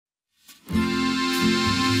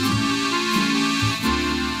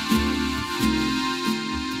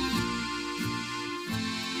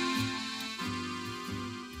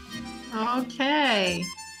Day.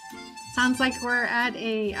 Sounds like we're at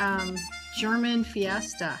a German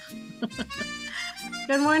fiesta.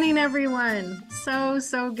 Good morning, everyone. So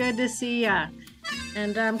good to see ya.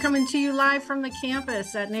 And I'm coming to you live from the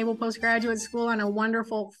campus at Naval Postgraduate School on a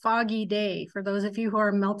wonderful foggy day for those of you who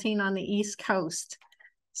are melting on the East Coast.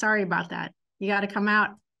 Sorry about that. You got to come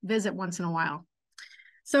out, visit once in a while.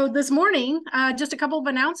 So this morning, just a couple of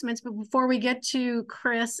announcements, but before we get to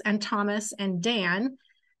Chris and Thomas and Dan,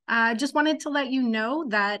 just wanted to let you know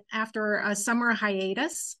that after a summer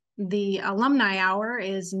hiatus, the Alumni Hour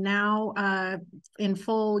is now in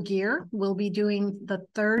full gear. We'll be doing the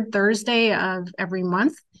third Thursday of every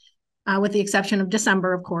month, with the exception of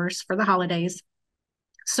December, of course, for the holidays.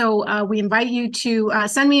 So we invite you to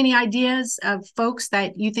send me any ideas of folks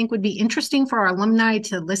that you think would be interesting for our alumni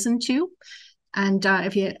to listen to. And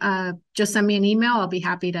if you just send me an email, I'll be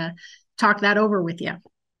happy to talk that over with you.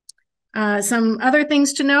 Some other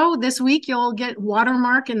things to know. This week, you'll get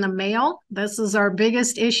Watermark in the mail. This is our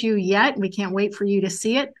biggest issue yet. We can't wait for you to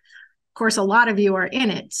see it. Of course, a lot of you are in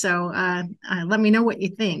it. So let me know what you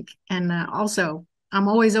think. And also, I'm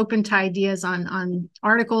always open to ideas on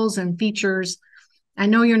articles and features. I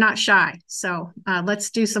know you're not shy. So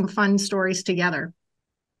let's do some fun stories together.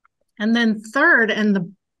 And then third, and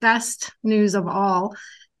the best news of all,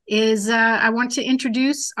 is I want to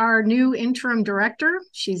introduce our new interim director.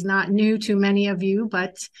 She's not new to many of you,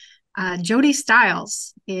 but Jody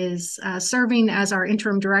Stiles is serving as our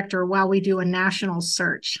interim director while we do a national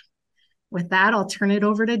search. With that, I'll turn it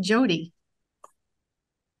over to Jody.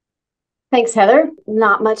 Thanks, Heather.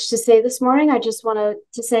 Not much to say this morning. I just wanted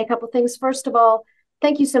to say a couple things. First of all,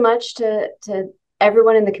 thank you so much to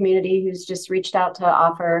everyone in the community who's just reached out to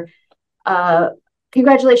offer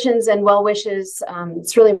congratulations and well wishes.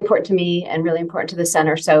 It's really important to me and really important to the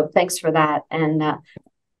center. So thanks for that. And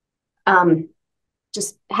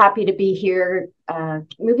just happy to be here,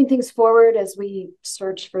 moving things forward as we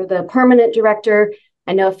search for the permanent director.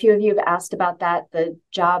 I know a few of you have asked about that. The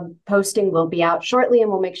job posting will be out shortly, and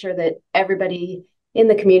we'll make sure that everybody in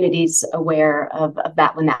the community is aware of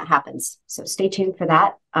that when that happens. So stay tuned for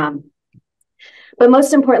that. But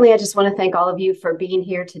most importantly, I just want to thank all of you for being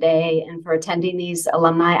here today and for attending these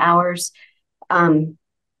alumni hours. You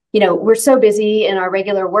know, we're so busy in our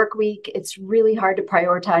regular work week. It's really hard to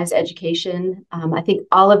prioritize education. I think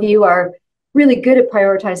all of you are really good at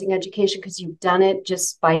prioritizing education because you've done it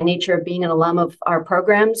just by nature of being an alum of our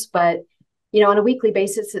programs. But, you know, on a weekly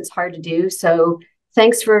basis, it's hard to do. So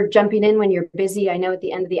thanks for jumping in when you're busy. I know at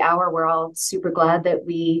the end of the hour, we're all super glad that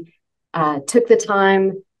we took the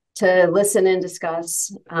time to listen and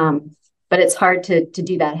discuss, but it's hard to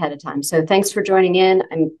do that ahead of time. So thanks for joining in.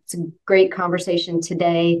 It's a great conversation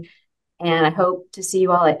today, and I hope to see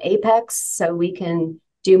you all at Apex so we can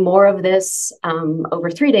do more of this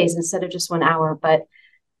over 3 days instead of just 1 hour. But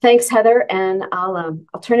thanks, Heather, and I'll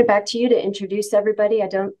turn it back to you to introduce everybody. I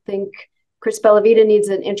don't think Chris Bellavita needs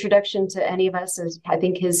an introduction to any of us, as I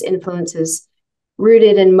think his influence is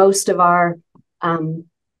rooted in most of our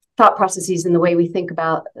thought processes and the way we think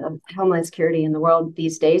about Homeland Security in the world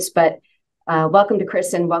these days. But welcome to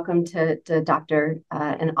Chris, and welcome to Dr.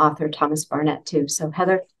 and author Thomas Barnett too. So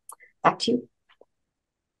Heather, back to you.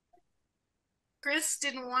 Chris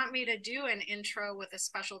didn't want me to do an intro with a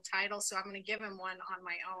special title, so I'm going to give him one on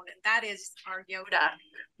my own. And that is our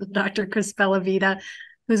Yoda, Dr. Chris Bellavita,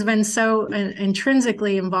 who's been so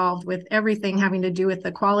intrinsically involved with everything having to do with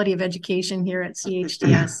the quality of education here at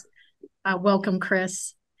CHDS. Welcome,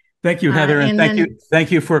 Chris. Thank you, Heather, and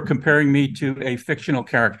thank you for comparing me to a fictional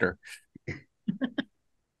character.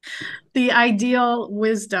 The ideal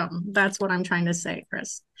wisdom. That's what I'm trying to say,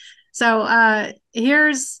 Chris. So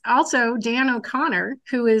here's also Dan O'Connor,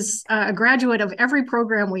 who is a graduate of every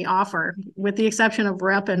program we offer, with the exception of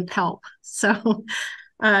REP and PELP. So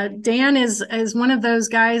Dan is one of those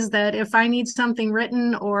guys that if I need something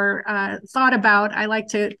written or thought about, I like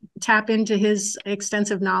to tap into his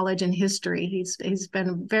extensive knowledge and history. He's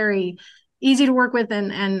been very easy to work with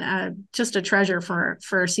and just a treasure for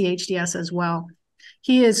CHDS as well.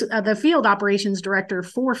 He is the field operations director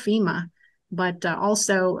for FEMA, but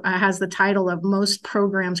also has the title of most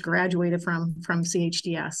programs graduated from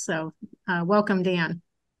CHDS. So welcome, Dan.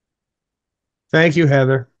 Thank you,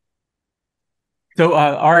 Heather. So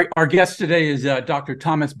our guest today is Dr.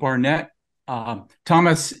 Thomas Barnett.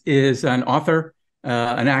 Thomas is an author,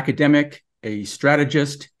 an academic, a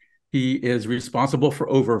strategist. He is responsible for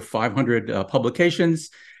over 500 publications.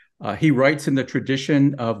 He writes in the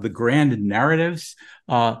tradition of the grand narratives.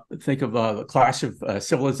 Think of the Clash of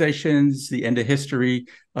Civilizations, The End of History.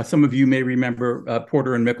 Some of you may remember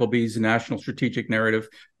Porter and Mickleby's National Strategic Narrative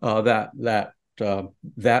that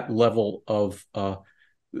that level of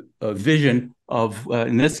vision of,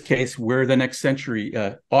 in this case, where the next century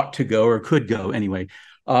ought to go or could go anyway.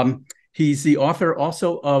 He's the author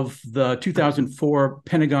also of the 2004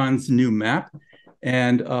 Pentagon's New Map.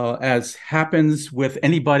 And as happens with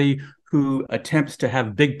anybody who attempts to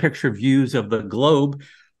have big picture views of the globe,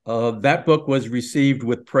 that book was received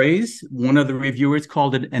with praise. One of the reviewers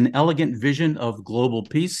called it an elegant vision of global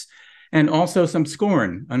peace, and also some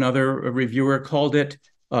scorn. Another reviewer called it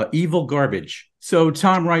evil garbage. So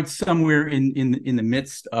Tom writes somewhere in the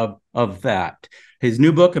midst of that. His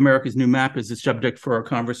new book, America's New Map, is the subject for our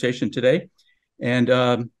conversation today.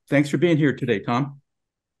 And thanks for being here today, Tom.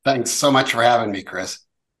 Thanks so much for having me, Chris.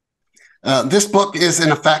 This book is,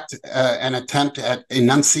 in effect, an attempt at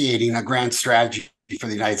enunciating a grand strategy for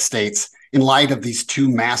the United States in light of these two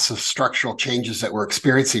massive structural changes that we're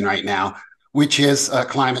experiencing right now, which is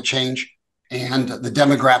climate change and the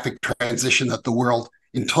demographic transition that the world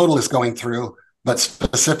in total is going through, but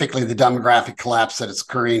specifically the demographic collapse that is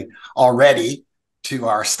occurring already to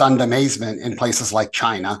our stunned amazement in places like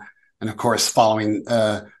China, and of course, following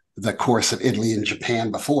the course of Italy and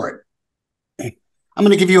Japan before it. I'm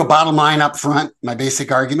going to give you a bottom line up front, my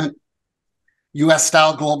basic argument.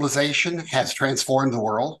 US-style globalization has transformed the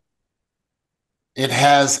world. It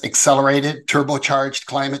has accelerated, turbocharged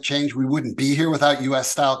climate change. We wouldn't be here without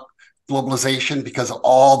US-style globalization because of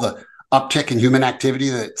all the uptick in human activity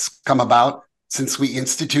that's come about since we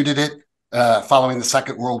instituted it following the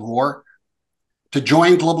Second World War. To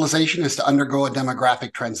join globalization is to undergo a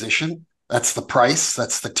demographic transition. That's the price,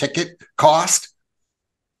 that's the ticket cost.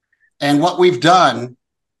 And what we've done,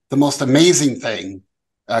 the most amazing thing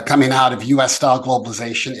coming out of US-style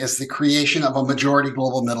globalization is the creation of a majority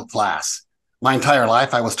global middle class. My entire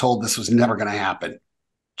life, I was told this was never going to happen,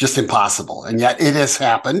 just impossible. And yet it has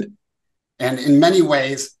happened. And in many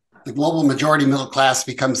ways, the global majority middle class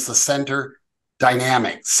becomes the central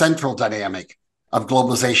dynamic of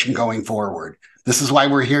globalization going forward. This is why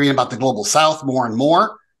we're hearing about the global South more and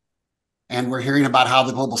more. And we're hearing about how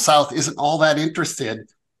the global South isn't all that interested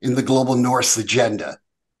in the global North's agenda.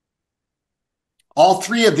 All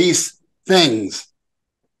three of these things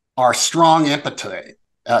are strong impetuses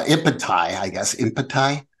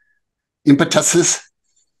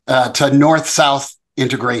to North-South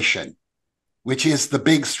integration, which is the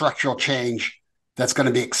big structural change that's going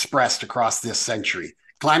to be expressed across this century.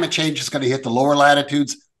 Climate change is going to hit the lower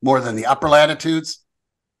latitudes more than the upper latitudes.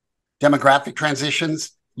 Demographic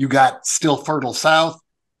transitions, you got still fertile South,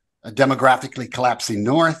 a demographically collapsing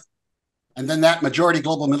North, and then that majority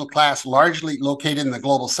global middle class largely located in the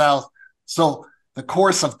global South. So the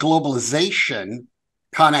course of globalization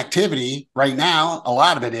connectivity right now, a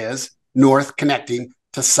lot of it is North connecting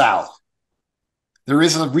to South. There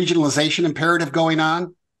is a regionalization imperative going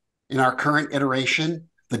on in our current iteration,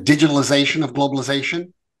 the digitalization of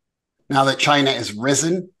globalization. Now that China has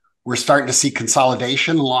risen, we're starting to see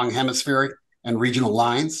consolidation along hemispheric and regional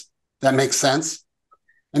lines. That makes sense.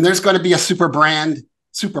 And there's going to be a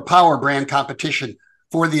superpower brand competition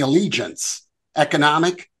for the allegiance,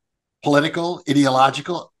 economic, political,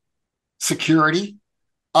 ideological, security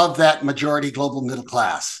of that majority global middle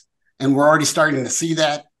class. And we're already starting to see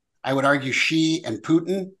that. I would argue Xi and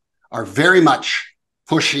Putin are very much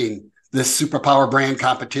pushing this superpower brand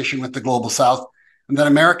competition with the global South, and that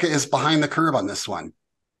America is behind the curve on this one.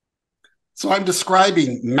 So I'm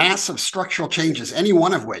describing massive structural changes, any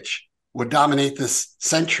one of which would dominate this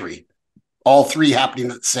century, all three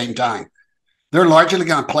happening at the same time. They're largely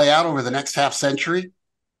going to play out over the next half century.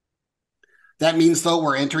 That means, though,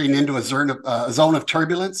 we're entering into a zone of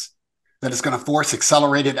turbulence that is going to force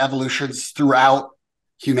accelerated evolutions throughout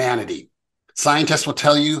humanity. Scientists will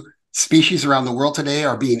tell you species around the world today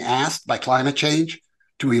are being asked by climate change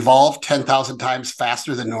to evolve 10,000 times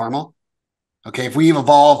faster than normal. Okay, if we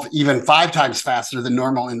evolve even 5 times faster than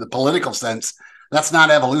normal in the political sense, that's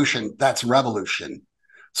not evolution, that's revolution.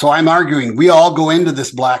 So I'm arguing we all go into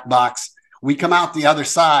this black box, we come out the other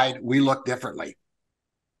side, we look differently.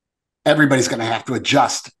 Everybody's going to have to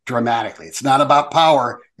adjust dramatically. It's not about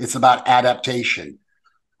power, it's about adaptation.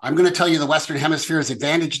 I'm going to tell you the Western Hemisphere is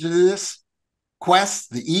advantaged in this quest.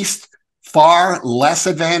 The East, far less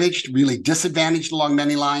advantaged, really disadvantaged along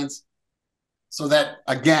many lines. So that,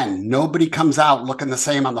 again, nobody comes out looking the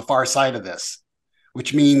same on the far side of this,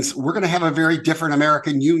 which means we're going to have a very different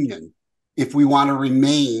American Union if we want to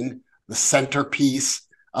remain the centerpiece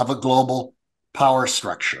of a global power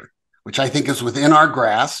structure, which I think is within our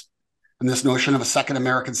grasp. And this notion of a second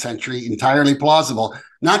American century, entirely plausible,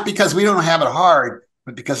 not because we don't have it hard,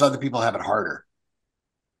 but because other people have it harder.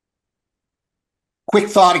 Quick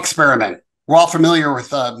thought experiment. We're all familiar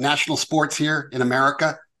with national sports here in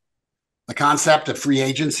America, the concept of free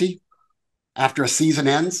agency after a season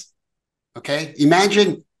ends. Okay,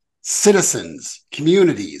 imagine citizens,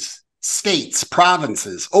 communities, states,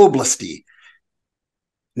 provinces, oblasti,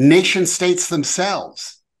 nation states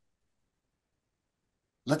themselves.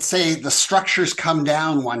 Let's say the structures come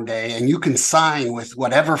down one day and you can sign with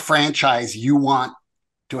whatever franchise you want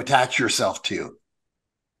to attach yourself to.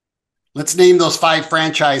 Let's name those 5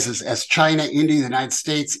 franchises as China, India, the United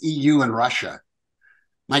States, EU, and Russia.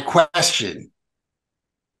 My question,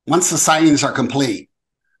 once the signings are complete,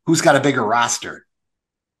 who's got a bigger roster?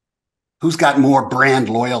 Who's got more brand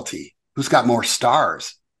loyalty? Who's got more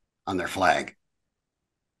stars on their flag?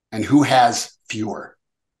 And who has fewer?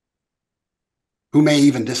 Who may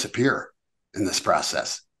even disappear in this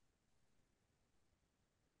process?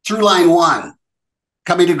 Through line 1,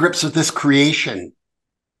 coming to grips with this creation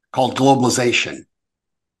called globalization.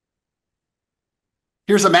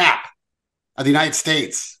 Here's a map of the United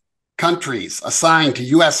States, countries assigned to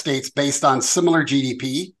US states based on similar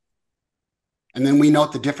GDP. And then we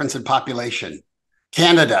note the difference in population.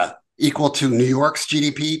 Canada equal to New York's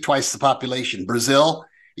GDP, twice the population. Brazil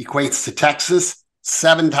equates to Texas,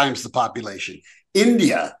 7 times the population.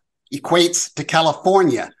 India equates to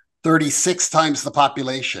California, 36 times the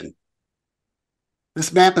population.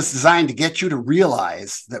 This map is designed to get you to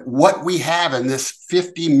realize that what we have in this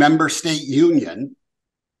 50 member state union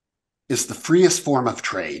is the freest form of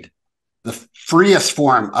trade, the freest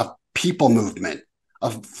form of people movement,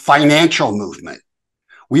 of financial movement.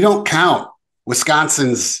 We don't count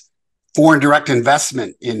Wisconsin's foreign direct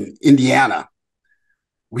investment in Indiana.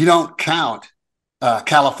 We don't count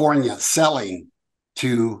California selling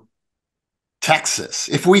to Texas.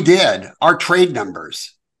 If we did, our trade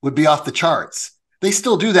numbers would be off the charts. They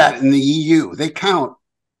still do that in the EU. They count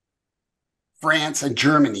France and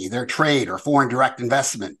Germany, their trade or foreign direct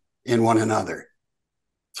investment in one another.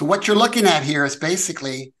 So what you're looking at here is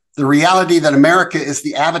basically the reality that America is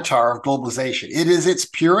the avatar of globalization. It is its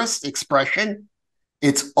purest expression,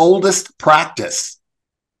 its oldest practice.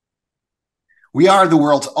 We are the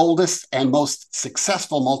world's oldest and most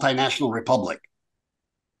successful multinational republic.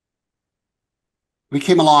 We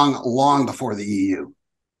came along long before the EU.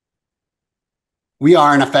 We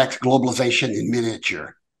are, in effect, globalization in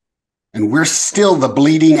miniature. And we're still the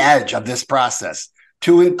bleeding edge of this process,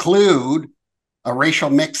 to include a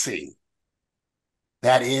racial mixing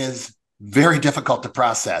that is very difficult to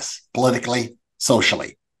process politically,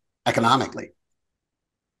 socially, economically.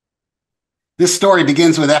 This story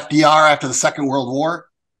begins with FDR after the Second World War.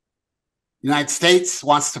 The United States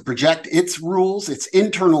wants to project its rules, its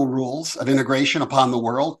internal rules of integration upon the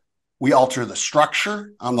world. We alter the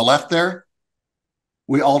structure on the left there.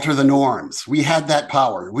 We alter the norms. We had that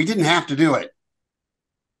power. We didn't have to do it.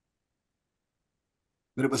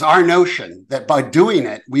 But it was our notion that by doing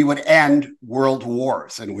it, we would end world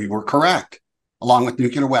wars. And we were correct. Along with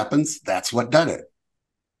nuclear weapons, that's what did it.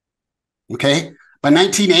 Okay? By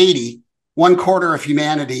 1980, 1/4 of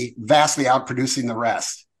humanity vastly outproducing the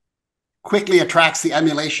rest. Quickly attracts the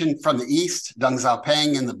emulation from the East. Deng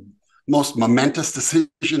Xiaoping, in the most momentous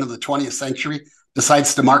decision of the 20th century,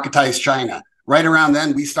 decides to marketize China. Right around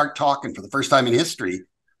then, we start talking for the first time in history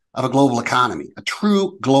of a global economy, a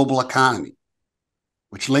true global economy,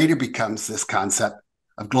 which later becomes this concept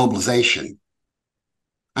of globalization.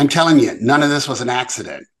 I'm telling you, none of this was an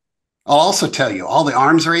accident. I'll also tell you, all the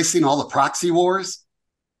arms racing, all the proxy wars,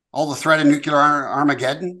 all the threat of nuclear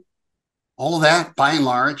Armageddon, all of that, by and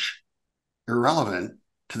large, irrelevant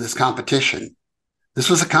to this competition. This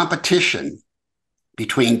was a competition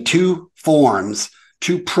between two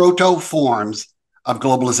proto-forms of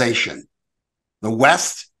globalization, the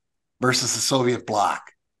West versus the Soviet bloc.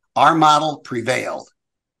 Our model prevailed.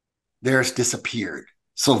 Theirs disappeared.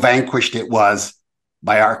 So vanquished it was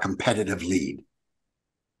by our competitive lead.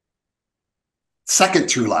 Second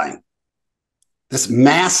through line, this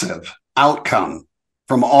massive outcome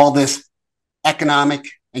from all this economic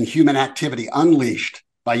and human activity unleashed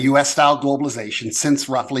by US-style globalization since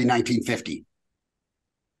roughly 1950.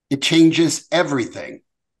 It changes everything.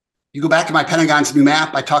 You go back to my Pentagon's new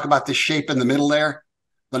map, I talk about this shape in the middle there,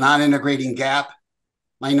 the non-integrating gap.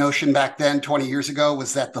 My notion back then, 20 years ago,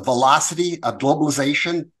 was that the velocity of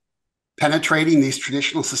globalization penetrating these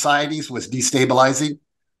traditional societies was destabilizing,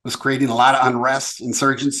 was creating a lot of unrest,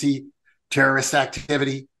 insurgency, terrorist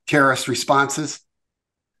activity, terrorist responses.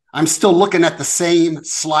 I'm still looking at the same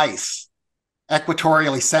slice,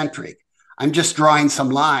 equatorially centric. I'm just drawing some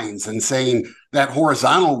lines and saying that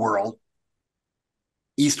horizontal world,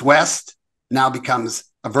 east-west, now becomes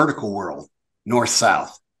a vertical world,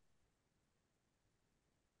 north-south.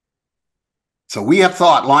 So we have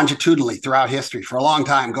thought longitudinally throughout history for a long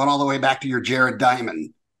time, going all the way back to your Jared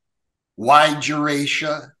Diamond. Wide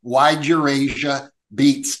Eurasia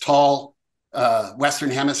beats tall Western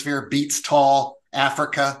Hemisphere, beats tall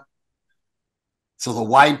Africa. So the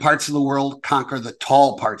wide parts of the world conquer the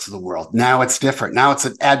tall parts of the world. Now it's different. Now it's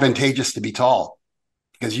advantageous to be tall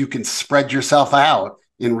because you can spread yourself out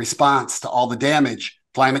in response to all the damage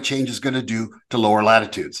climate change is going to do to lower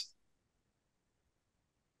latitudes.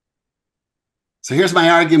 So here's my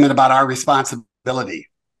argument about our responsibility.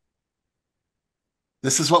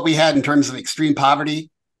 This is what we had in terms of extreme poverty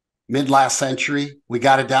mid last century. We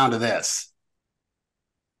got it down to this.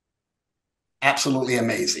 Absolutely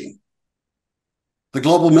amazing. The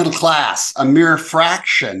global middle class, a mere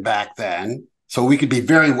fraction back then, so we could be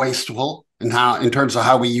very wasteful in terms of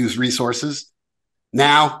how we use resources.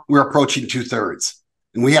 Now we're approaching 2/3,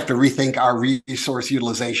 and we have to rethink our resource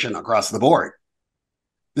utilization across the board.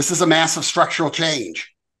 This is a massive structural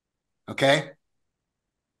change, okay?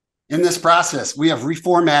 In this process, we have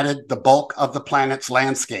reformatted the bulk of the planet's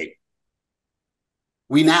landscape.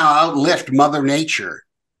 We now outlift Mother Nature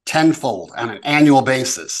tenfold on an annual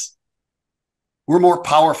basis. We're more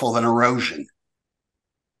powerful than erosion.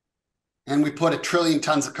 And we put 1 trillion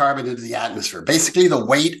tons of carbon into the atmosphere, basically the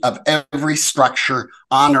weight of every structure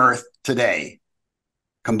on Earth today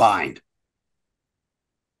combined.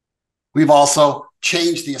 We've also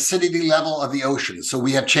changed the acidity level of the ocean. So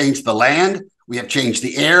we have changed the land, we have changed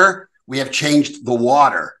the air, we have changed the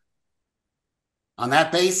water. On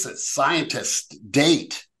that basis, scientists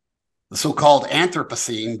date the so-called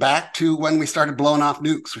Anthropocene back to when we started blowing off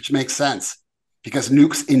nukes, which makes sense because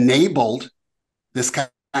nukes enabled this kind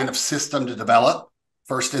of system to develop,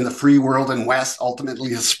 first in the free world and West,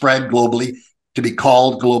 ultimately has spread globally to be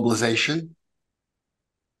called globalization.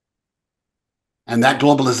 And that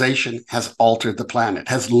globalization has altered the planet,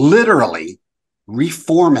 has literally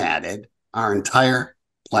reformatted our entire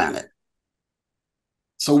planet.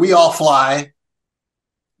 So we all fly,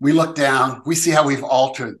 we look down, we see how we've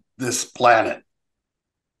altered this planet.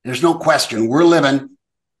 There's no question, we're living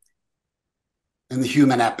in the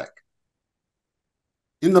human epic.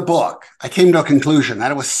 In the book, I came to a conclusion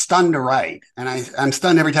that I was stunned to write, and I'm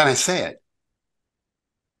stunned every time I say it.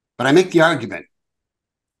 But I make the argument,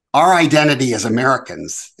 our identity as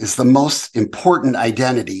Americans is the most important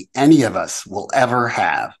identity any of us will ever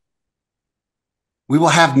have. We will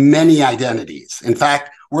have many identities. In fact,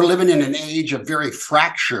 we're living in an age of very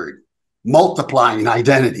fractured, multiplying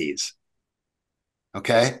identities.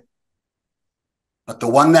 Okay? But the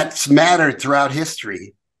one that's mattered throughout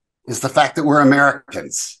history is the fact that we're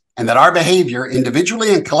Americans and that our behavior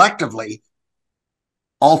individually and collectively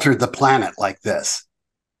altered the planet like this.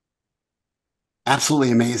 Absolutely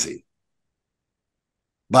amazing.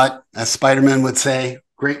 But as Spider-Man would say,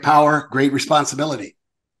 great power, great responsibility.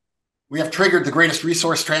 We have triggered the greatest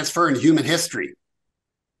resource transfer in human history.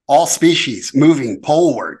 All species moving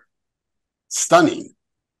poleward. Stunning.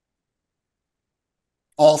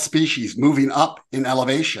 All species moving up in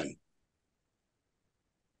elevation.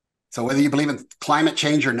 So whether you believe in climate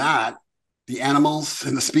change or not, the animals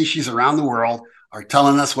and the species around the world are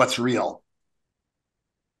telling us what's real.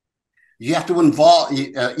 You have to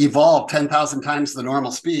evolve 10,000 times the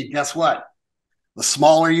normal speed. Guess what? The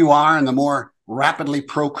smaller you are and the more rapidly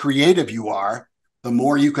procreative you are, the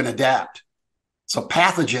more you can adapt. So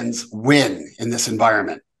pathogens win in this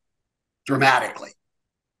environment dramatically.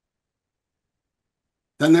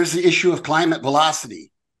 Then there's the issue of climate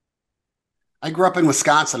velocity. I grew up in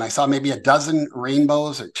Wisconsin. I saw maybe 12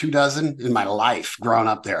 rainbows or 24 in my life growing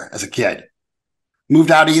up there as a kid.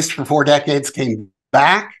 Moved out east for 4 decades, came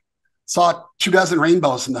back, saw 24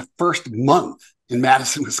 rainbows in the first month in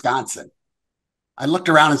Madison, Wisconsin. I looked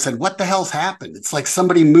around and said, what the hell's happened? It's like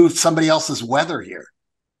somebody moved somebody else's weather here.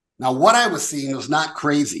 Now, what I was seeing was not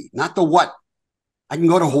crazy, not the what. I can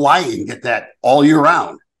go to Hawaii and get that all year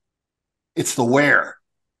round. It's the where.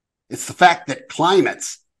 It's the fact that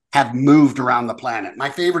climates have moved around the planet. My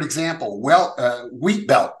favorite example, wheat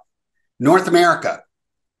belt, North America,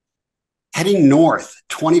 heading north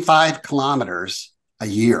 25 kilometers a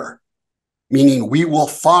year, meaning we will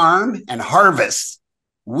farm and harvest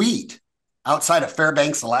wheat outside of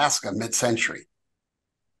Fairbanks, Alaska, mid-century.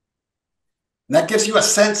 That gives you a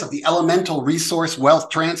sense of the elemental resource wealth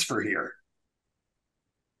transfer here,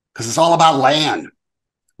 because it's all about land.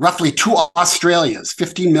 Roughly 2 Australias,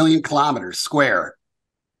 15 million kilometers square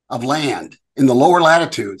of land in the lower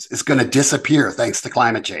latitudes is going to disappear thanks to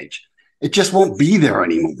climate change. It just won't be there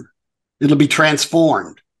anymore. It'll be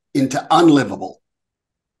transformed into unlivable,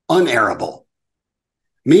 unarable.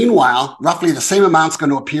 Meanwhile, roughly the same amount's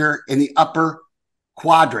going to appear in the upper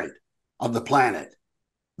quadrant of the planet,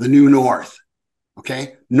 the new north.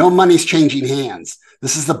 Okay? No money's changing hands.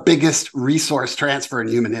 This is the biggest resource transfer in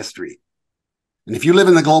human history. And if you live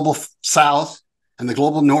in the global south and the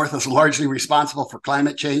global north is largely responsible for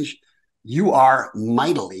climate change, you are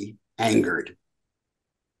mightily angered.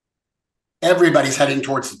 Everybody's heading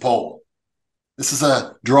towards the pole. This is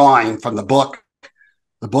a drawing from the book.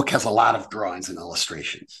 The book has a lot of drawings and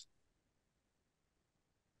illustrations.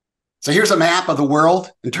 So here's a map of the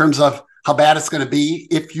world in terms of how bad it's going to be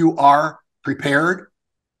if you are prepared.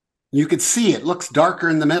 You can see it looks darker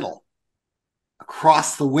in the middle,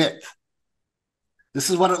 across the width. This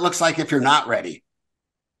is what it looks like if you're not ready.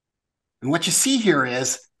 And what you see here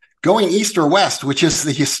is going east or west, which is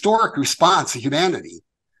the historic response of humanity.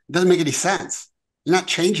 It doesn't make any sense. You're not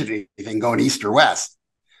changing anything going east or west.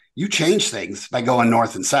 You change things by going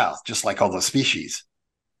north and south, just like all those species.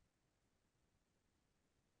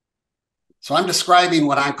 So I'm describing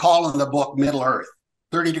what I call in the book Middle Earth,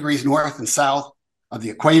 30 degrees north and south of the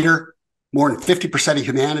equator, more than 50% of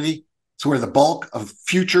humanity. It's where the bulk of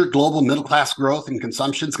future global middle-class growth and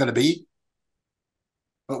consumption is going to be.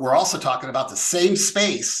 But we're also talking about the same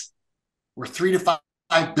space where 3 to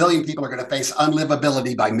 5 billion people are going to face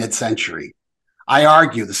unlivability by mid-century. I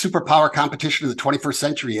argue the superpower competition of the 21st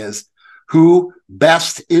century is who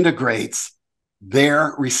best integrates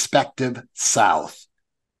their respective South.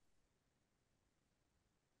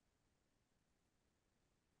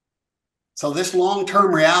 So this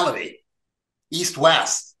long-term reality,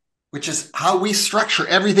 East-West, which is how we structure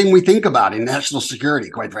everything we think about in national security,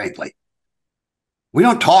 quite frankly. We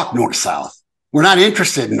don't talk North-South. We're not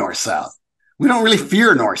interested in North-South. We don't really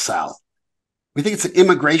fear North-South. We think it's an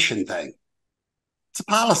immigration thing. It's a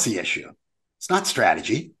policy issue. It's not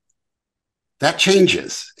strategy. That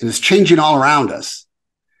changes, and it's changing all around us.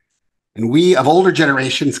 And we of older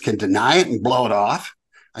generations can deny it and blow it off.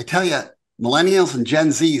 I tell you, millennials and Gen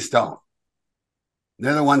Zs don't.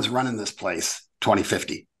 They're the ones running this place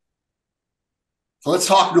 2050. So let's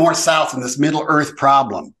talk North-South in this Middle Earth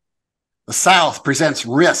problem. The South presents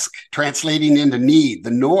risk translating into need.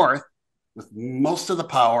 The North, with most of the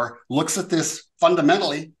power, looks at this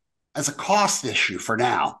fundamentally as a cost issue for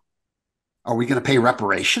now. Are we going to pay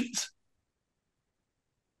reparations?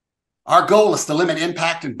 Our goal is to limit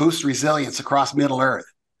impact and boost resilience across Middle Earth.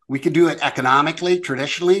 We can do it economically,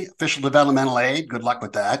 traditionally, official developmental aid. Good luck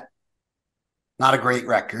with that. Not a great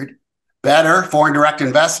record. Better, foreign direct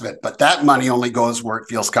investment, but that money only goes where it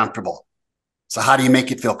feels comfortable. So how do you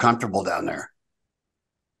make it feel comfortable down there?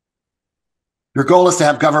 Your goal is to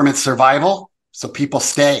have government survival, so people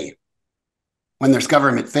stay. When there's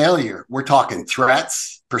government failure, we're talking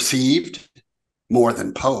threats, perceived, more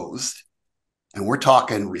than posed, and we're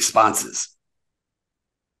talking responses.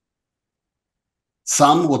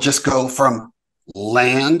 Some will just go from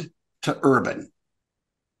land to urban.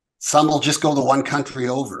 Some will just go the one country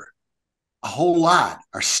over. A whole lot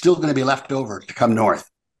are still going to be left over to come north.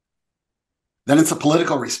 Then it's a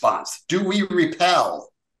political response. Do we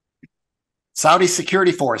repel? Saudi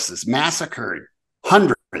security forces massacred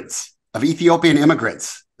hundreds of Ethiopian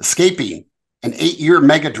immigrants escaping an 8-year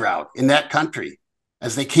mega drought in that country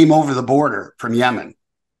as they came over the border from Yemen.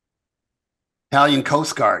 Italian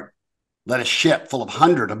Coast Guard let a ship full of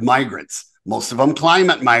hundreds of migrants, most of them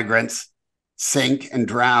climate migrants, sink and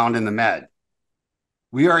drown in the Med.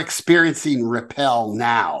 We are experiencing repel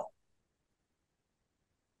now.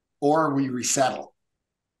 Or we resettle.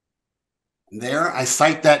 And there I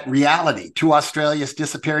cite that reality. 2 Australias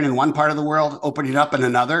disappearing in one part of the world, opening up in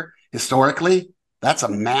another. Historically, that's a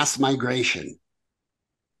mass migration.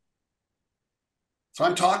 So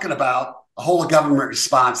I'm talking about a whole government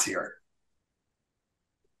response here.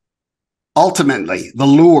 Ultimately, the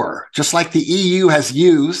lure, just like the EU has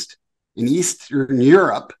used in Eastern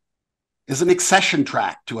Europe, is an accession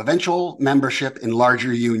track to eventual membership in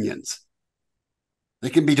larger unions. They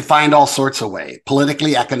can be defined all sorts of ways,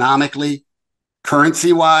 politically, economically,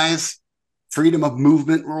 currency-wise, freedom of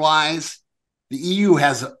movement-wise. The EU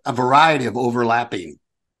has a variety of overlapping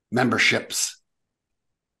memberships.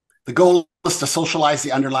 The goal is to socialize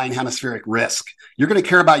the underlying hemispheric risk. You're going to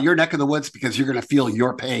care about your neck of the woods because you're going to feel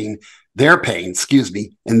their pain,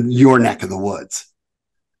 in your neck of the woods.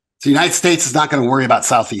 So the United States is not going to worry about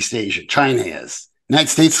Southeast Asia. China is. The United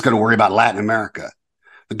States is going to worry about Latin America.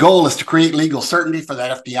 The goal is to create legal certainty for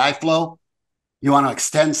that FDI flow. You want to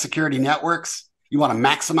extend security networks. You want to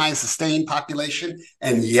maximize sustained population.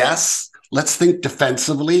 And yes, let's think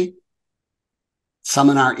defensively.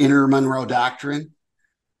 Summon our inner Monroe Doctrine.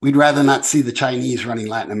 We'd rather not see the Chinese running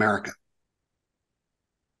Latin America.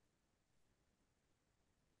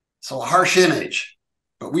 So a harsh image,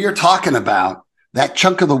 but we are talking about that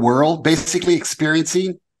chunk of the world basically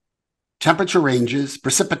experiencing temperature ranges,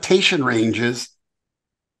 precipitation ranges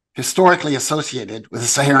historically associated with the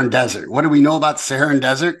Saharan desert. What do we know about the Saharan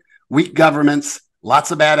desert? Weak governments,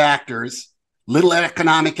 lots of bad actors, little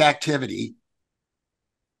economic activity,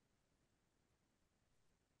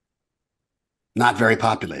 not very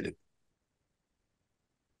populated.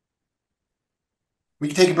 We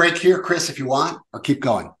can take a break here, Chris, if you want, or keep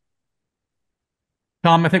going.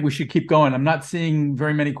 Tom, I think we should keep going. I'm not seeing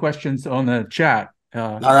very many questions on the chat.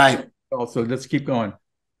 All right. So let's keep going.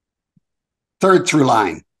 Third through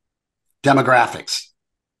line, demographics.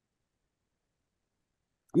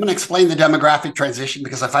 I'm going to explain the demographic transition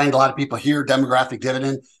because I find a lot of people hear demographic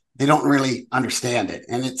dividend. They don't really understand it.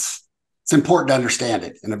 And it's important to understand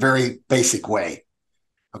it in a very basic way.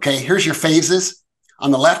 Okay, here's your phases.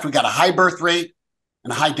 On the left, we got a high birth rate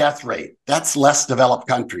and a high death rate. That's less developed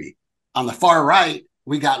country. On the far right,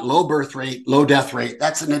 we got low birth rate, low death rate.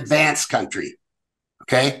 That's an advanced country.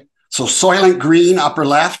 Okay, so Soylent Green, upper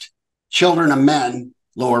left, children of men,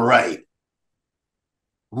 lower right.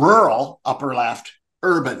 Rural, upper left,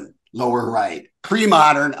 urban, lower right.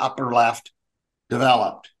 Pre-modern, upper left,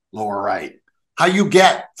 developed, lower right. How you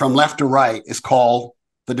get from left to right is called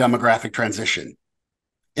the demographic transition.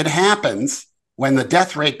 It happens when the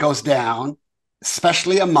death rate goes down,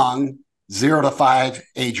 especially among 0 to 5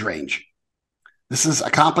 age range. This is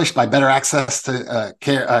accomplished by better access to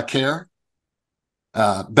care,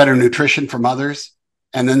 better nutrition for mothers,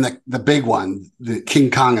 and then the big one, the King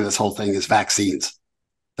Kong of this whole thing, is vaccines.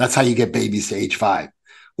 That's how you get babies to age 5.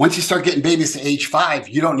 Once you start getting babies to age 5,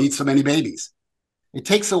 you don't need so many babies. It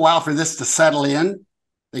takes a while for this to settle in.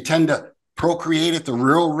 They tend to procreate at the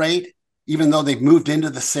rural rate, even though they've moved into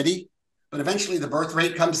the city. But eventually the birth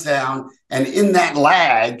rate comes down, and in that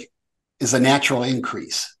lag is a natural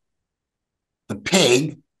increase. The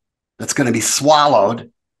pig that's going to be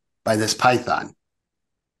swallowed by this python.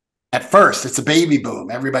 At first, it's a baby boom.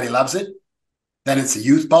 Everybody loves it. Then it's a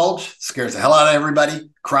youth bulge, scares the hell out of everybody.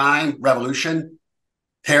 Crime, revolution,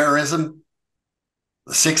 terrorism,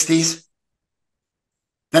 the 60s.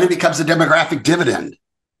 Then it becomes a demographic dividend.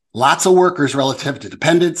 Lots of workers relative to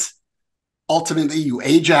dependents. Ultimately, you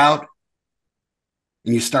age out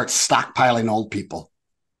and you start stockpiling old people.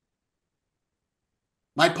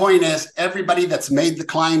 My point is, everybody that's made the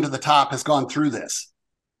climb to the top has gone through this.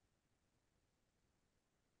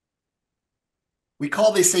 We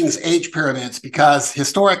call these things age pyramids because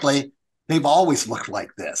historically, they've always looked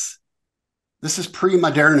like this. This is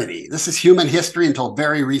pre-modernity. This is human history until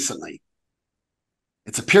very recently.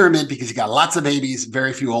 It's a pyramid because you got lots of babies,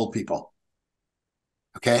 very few old people.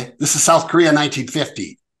 Okay, this is South Korea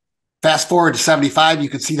 1950. Fast forward to 75, you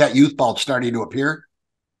can see that youth bulge starting to appear.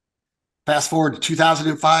 Fast forward to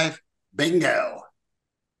 2005, bingo.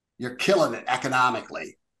 You're killing it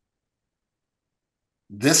economically.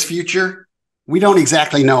 This future, we don't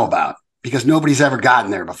exactly know about because nobody's ever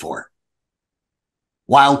gotten there before.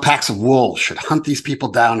 Wild packs of wolves should hunt these people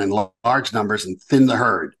down in large numbers and thin the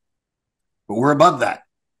herd. But we're above that.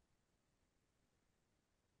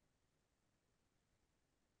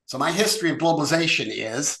 So my history of globalization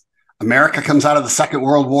is America comes out of the Second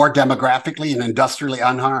World War demographically and industrially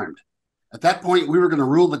unharmed. At that point, we were going to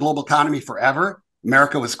rule the global economy forever.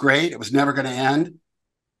 America was great. It was never going to end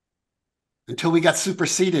until we got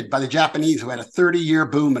superseded by the Japanese, who had a 30-year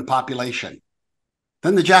boom in population.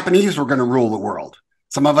 Then the Japanese were going to rule the world.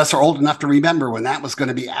 Some of us are old enough to remember when that was going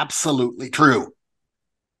to be absolutely true.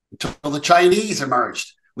 Until the Chinese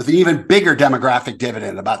emerged with an even bigger demographic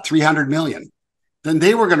dividend, about 300 million. Then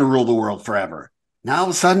they were going to rule the world forever. Now, all of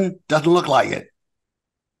a sudden, doesn't look like it.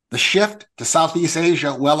 The shift to Southeast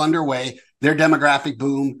Asia, well underway, their demographic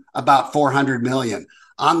boom, about 400 million.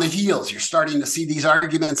 On the heels, you're starting to see these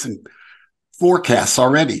arguments and forecasts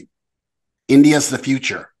already. India's the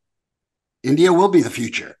future. India will be the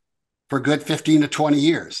future for a good 15 to 20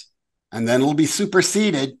 years. And then it'll be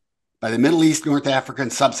superseded by the Middle East, North Africa,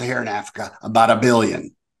 and Sub-Saharan Africa, about 1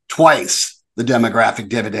 billion, twice the demographic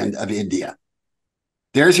dividend of India.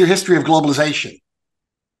 There's your history of globalization.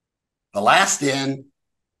 The last in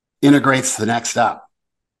integrates the next up.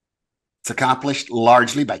 It's accomplished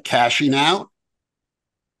largely by cashing out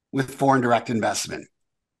with foreign direct investment.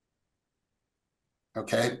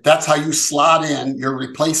 Okay, that's how you slot in your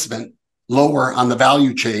replacement lower on the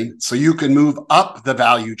value chain so you can move up the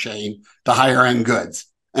value chain to higher end goods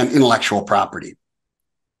and intellectual property.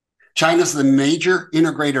 China's the major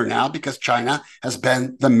integrator now because China has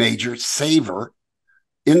been the major saver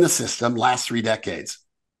in the system last 3 decades.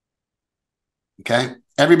 Okay,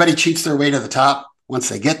 everybody cheats their way to the top. Once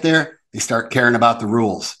they get there, they start caring about the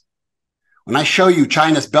rules. When I show you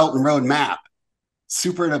China's Belt and Road map,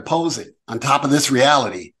 superimposing on top of this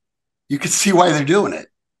reality, you can see why they're doing it.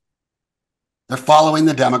 They're following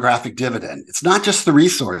the demographic dividend. It's not just the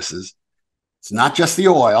resources. It's not just the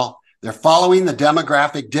oil. They're following the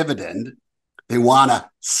demographic dividend. They want to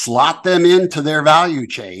slot them into their value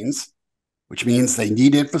chains, which means they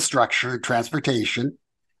need infrastructure, transportation,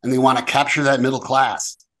 and they want to capture that middle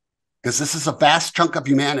class, because this is a vast chunk of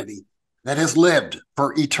humanity that has lived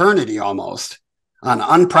for eternity almost on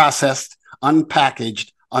unprocessed,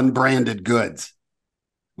 unpackaged, unbranded goods,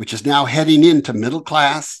 which is now heading into middle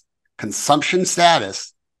class consumption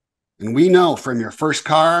status. And we know from your first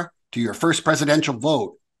car to your first presidential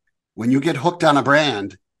vote, when you get hooked on a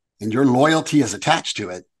brand and your loyalty is attached to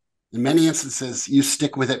it, in many instances, you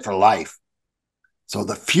stick with it for life. So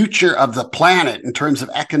the future of the planet in terms of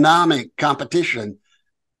economic competition,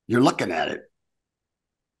 you're looking at it.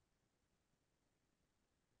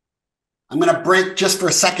 I'm going to break just for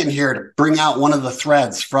a second here to bring out one of the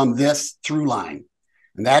threads from this through line.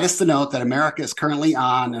 And that is to note that America is currently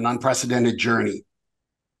on an unprecedented journey.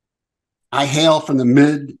 I hail from the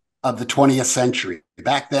mid of the 20th century.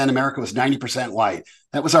 Back then, America was 90% white.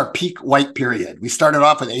 That was our peak white period. We started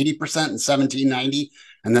off with 80% in 1790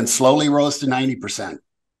 and then slowly rose to 90%.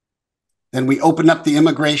 Then we opened up the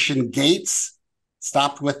immigration gates,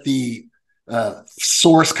 stopped with the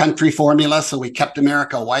source country formula. So we kept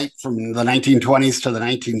America white from the 1920s to the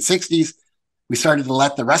 1960s. We started to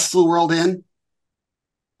let the rest of the world in.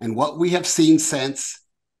 And what we have seen since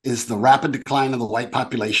is the rapid decline of the white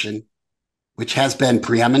population, which has been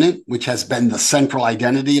preeminent, which has been the central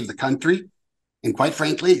identity of the country. And quite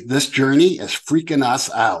frankly, this journey is freaking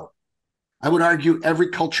us out. I would argue every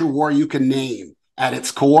culture war you can name at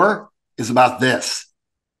its core is about this.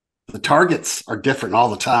 The targets are different all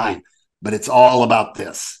the time, but it's all about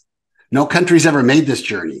this. No country's ever made this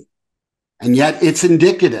journey, and yet it's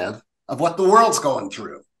indicative of what the world's going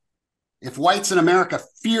through. If whites in America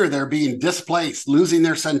fear they're being displaced, losing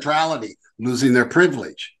their centrality, losing their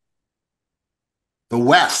privilege, the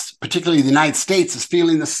West, particularly the United States, is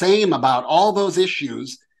feeling the same about all those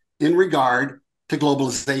issues in regard to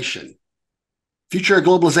globalization. Future of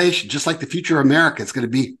globalization, just like the future of America, is going to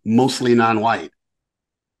be mostly non-white.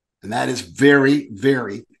 And that is very,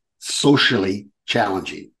 very socially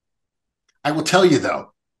challenging. I will tell you,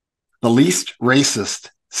 though, the least racist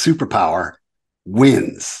superpower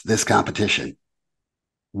wins this competition,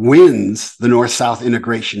 wins the North-South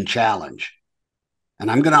integration challenge. And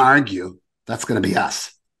I'm going to argue that's going to be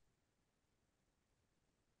us.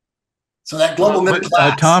 So that global middle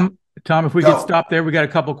class. Tom, if we could stop there, we got a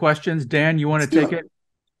couple questions. Dan, you want to take it?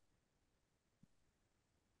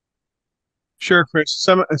 Sure, Chris.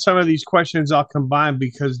 Some of these questions I'll combine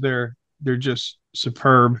because they're just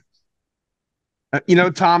superb.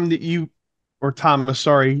 Tom, Thomas,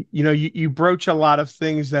 sorry. You broach a lot of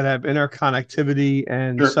things that have interconnectivity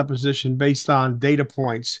and supposition based on data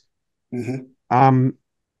points. Mm-hmm.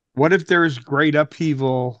 What if there's great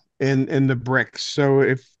upheaval in the BRICS? So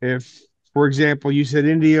if for example, you said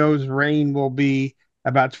India's reign will be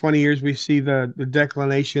about 20 years, we see the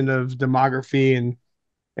declination of demography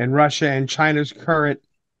and Russia and China's current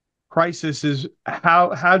crisis is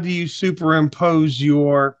how do you superimpose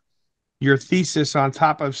your thesis on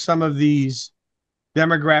top of some of these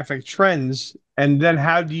demographic trends? And then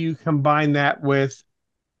how do you combine that with,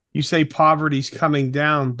 you say poverty's coming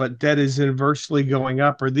down, but debt is inversely going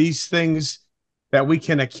up? Are these things that we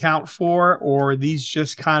can account for, or are these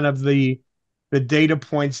just kind of the data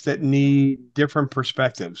points that need different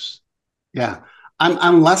perspectives? Yeah,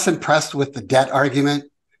 I'm less impressed with the debt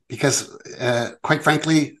argument because, quite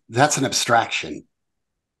frankly, that's an abstraction.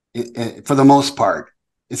 For the most part,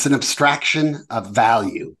 it's an abstraction of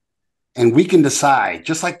value. And we can decide,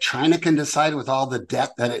 just like China can decide with all the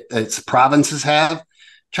debt that its provinces have,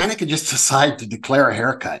 China could just decide to declare a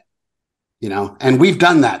haircut, and we've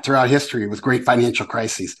done that throughout history with great financial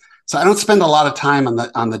crises. So I don't spend a lot of time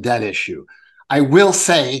on the debt issue. I will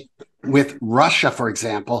say with Russia, for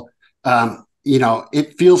example,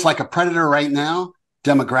 it feels like a predator right now.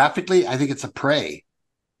 Demographically, I think it's a prey.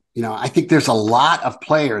 I think there's a lot of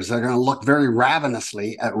players that are going to look very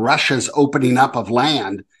ravenously at Russia's opening up of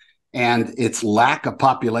land and its lack of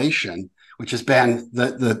population, which has been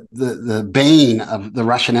the bane of the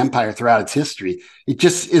Russian Empire throughout its history. It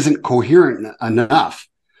just isn't coherent enough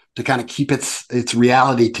to kind of keep its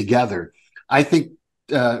reality together. I think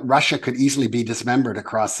Russia could easily be dismembered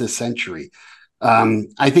across this century.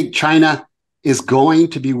 I think China is going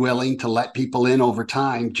to be willing to let people in over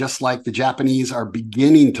time, just like the Japanese are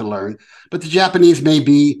beginning to learn. But the Japanese may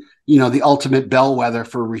be, the ultimate bellwether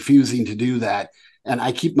for refusing to do that. And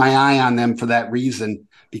I keep my eye on them for that reason,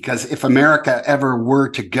 because if America ever were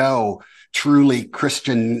to go truly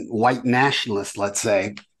Christian white nationalist, let's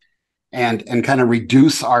say, and kind of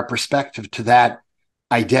reduce our perspective to that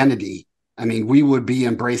identity, I mean, we would be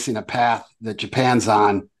embracing a path that Japan's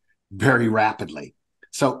on very rapidly.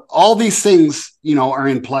 So all these things, are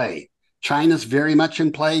in play. China's very much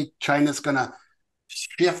in play. China's going to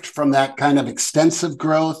shift from that kind of extensive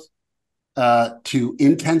growth to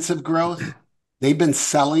intensive growth. They've been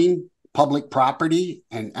selling public property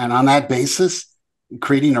and on that basis,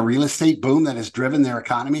 creating a real estate boom that has driven their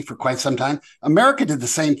economy for quite some time. America did the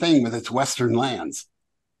same thing with its Western lands.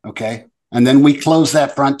 Okay. And then we closed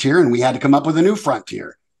that frontier and we had to come up with a new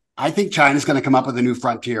frontier. I think China's going to come up with a new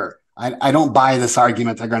frontier. I don't buy this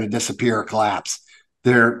argument they're going to disappear or collapse.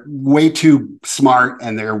 They're way too smart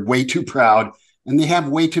and they're way too proud and they have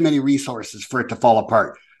way too many resources for it to fall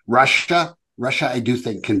apart. Russia, I do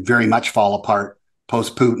think can very much fall apart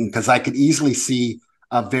post-Putin, because I could easily see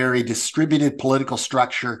a very distributed political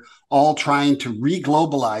structure, all trying to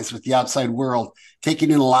re-globalize with the outside world, taking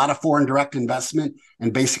in a lot of foreign direct investment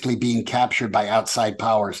and basically being captured by outside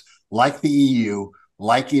powers like the EU,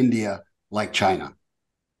 like India, like China.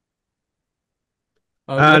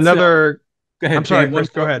 Go ahead. I'm sorry, Chris,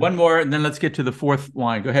 go ahead. One more, and then let's get to the fourth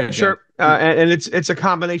line. Go ahead. Sure. And it's a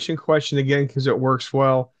combination question again, because it works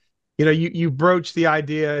well. You broach the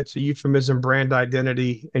idea, it's a euphemism, brand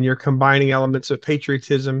identity, and you're combining elements of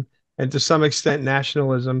patriotism and to some extent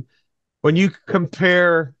nationalism. When you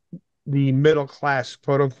compare the middle class,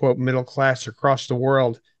 quote unquote, middle class across the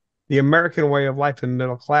world, the American way of life in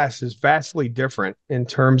middle class is vastly different in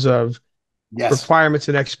terms of requirements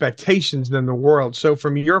and expectations than the world. So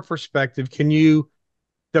from your perspective, can you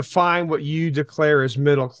define what you declare as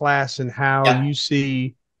middle class and how you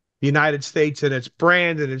see the United States and its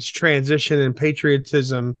brand and its transition and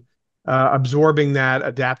patriotism, absorbing that,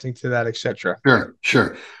 adapting to that, et cetera?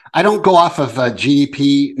 Sure. I don't go off of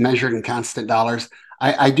GDP measured in constant dollars.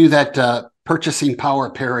 I do that purchasing power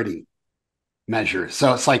parity measure.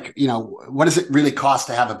 So it's like, what does it really cost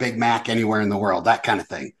to have a Big Mac anywhere in the world? That kind of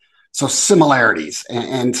thing. So similarities.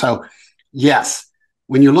 And so, yes,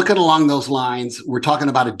 when you look at along those lines, we're talking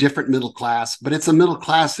about a different middle class, but it's a middle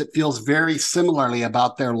class that feels very similarly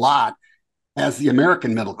about their lot as the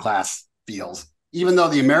American middle class feels, even though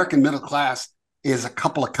the American middle class is a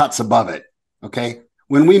couple of cuts above it. Okay.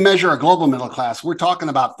 When we measure a global middle class, we're talking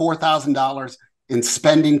about $4,000 in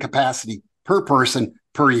spending capacity per person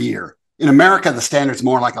per year. In America, the standard's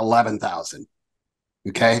more like 11,000.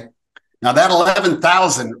 Okay. Now that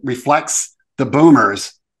 11,000 reflects the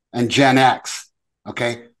boomers and Gen X.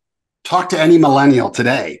 Okay. Talk to any millennial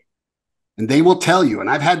today and they will tell you, and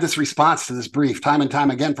I've had this response to this brief time and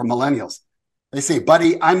time again from millennials. They say,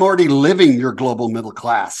 buddy, I'm already living your global middle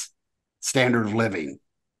class standard of living.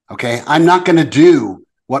 Okay. I'm not going to do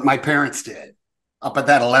what my parents did up at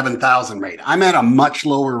that 11,000 rate. I'm at a much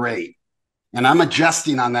lower rate and I'm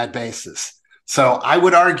adjusting on that basis. So I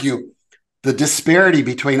would argue the disparity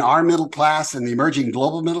between our middle class and the emerging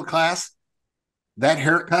global middle class, that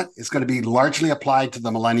haircut is going to be largely applied to the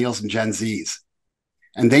millennials and Gen Zs.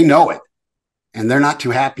 And they know it. And they're not too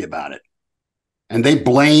happy about it. And they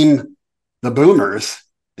blame the boomers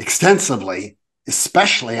extensively,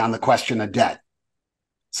 especially on the question of debt.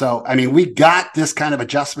 So, I mean, we got this kind of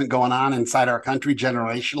adjustment going on inside our country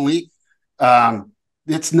generationally.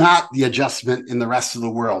 It's not the adjustment in the rest of the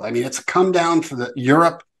world. I mean, it's a come down for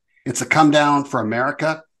Europe. It's a come down for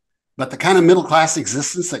America. But the kind of middle class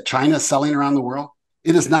existence that China is selling around the world,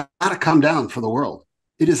 it is not a come down for the world.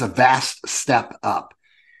 It is a vast step up.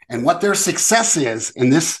 And what their success is in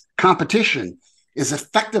this competition is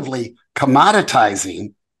effectively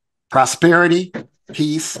commoditizing prosperity,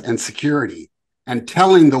 peace, and security, and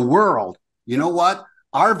telling the world, you know what?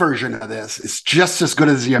 Our version of this is just as good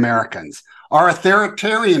as the Americans. Our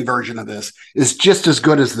authoritarian version of this is just as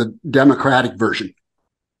good as the democratic version.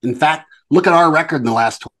 In fact, look at our record in the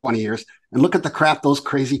last 20 years and look at the crap those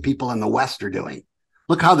crazy people in the West are doing.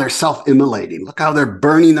 Look how they're self-immolating. Look how they're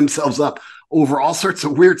burning themselves up over all sorts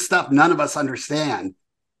of weird stuff none of us understand.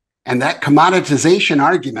 And that commoditization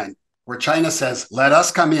argument where China says, let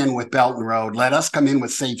us come in with Belt and Road, let us come in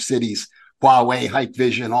with safe cities, Huawei, Hike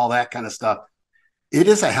Vision, all that kind of stuff. It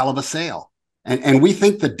is a hell of a sale. And we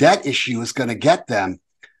think the debt issue is going to get them.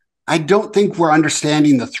 I don't think we're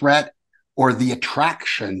understanding the threat or the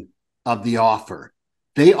attraction of the offer.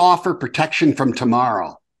 They offer protection from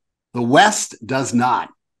tomorrow. The West does not.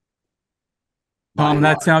 Tom,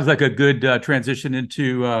 that sounds like a good transition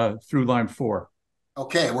into through line 4.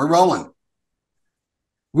 Okay, we're rolling.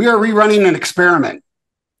 We are rerunning an experiment,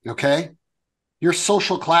 okay? your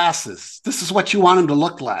social classes. This is what you want them to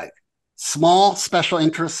look like. Small special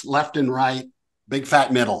interests, left and right, big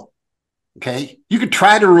fat middle. Okay. You could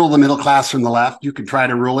try to rule the middle class from the left. You could try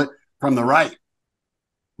to rule it from the right.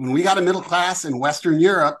 When we got a middle class in Western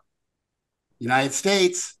Europe, United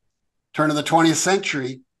States, turn of the 20th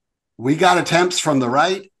century, we got attempts from the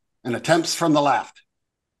right and attempts from the left.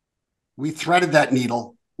 We threaded that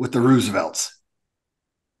needle with the Roosevelts.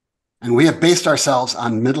 And we have based ourselves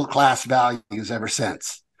on middle class values ever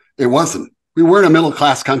since. We weren't a middle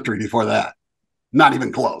class country before that. Not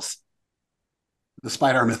even close,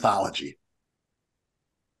 despite our mythology.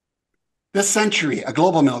 This century, a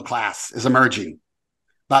global middle class is emerging.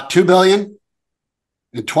 About 2 billion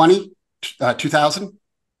in 2000,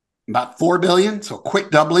 about 4 billion, so quick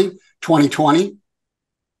doubling, 2020.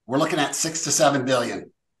 We're looking at 6 to 7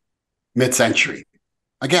 billion mid-century.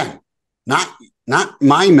 Again, not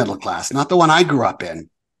my middle class, not the one I grew up in,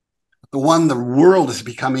 but the one the world is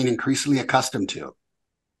becoming increasingly accustomed to.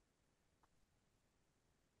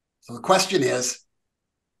 So the question is,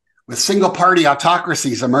 with single-party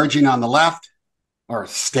autocracies emerging on the left, or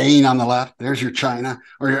staying on the left, there's your China,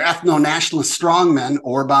 or your ethno-nationalist strongmen,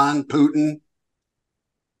 Orban, Putin.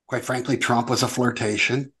 Quite frankly, Trump was a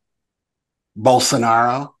flirtation.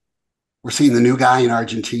 Bolsonaro. We're seeing the new guy in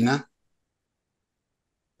Argentina.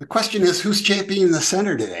 The question is, who's championing the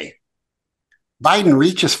center today? Biden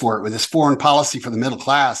reaches for it with his foreign policy for the middle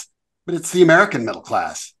class, but it's the American middle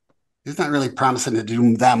class. He's not really promising to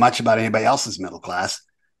do that much about anybody else's middle class.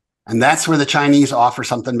 And that's where the Chinese offer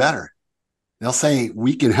something better. They'll say,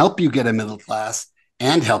 we can help you get a middle class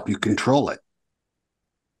and help you control it.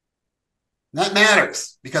 That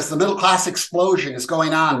matters because the middle class explosion is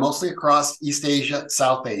going on mostly across East Asia,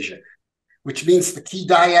 South Asia, which means the key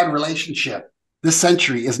dyad relationship this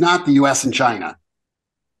century is not the US and China.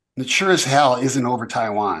 And it sure as hell isn't over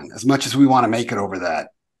Taiwan, as much as we want to make it over that.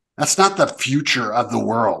 That's not the future of the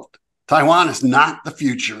world. Taiwan is not the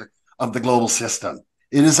future of the global system.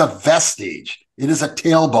 It is a vestige. It is a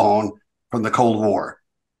tailbone from the Cold War.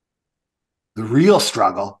 The real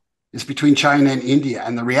struggle is between China and India,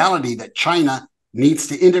 and the reality that China needs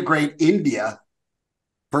to integrate India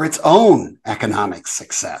for its own economic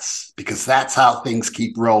success, because that's how things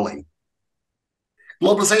keep rolling.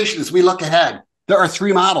 Globalization, as we look ahead, there are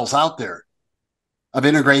 3 models out there of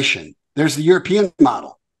integration. There's the European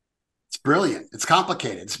model. It's brilliant. It's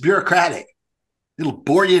complicated. It's bureaucratic. It'll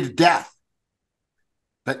bore you to death.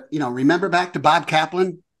 But, remember back to Bob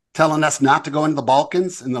Kaplan telling us not to go into the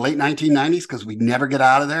Balkans in the late 1990s because we'd never get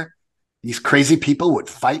out of there? These crazy people would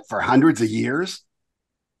fight for hundreds of years.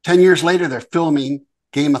 10 years later, they're filming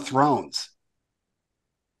Game of Thrones.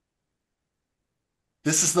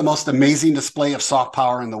 This is the most amazing display of soft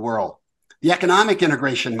power in the world. The economic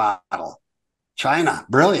integration model. China,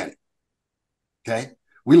 brilliant. Okay.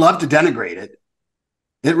 We love to denigrate it.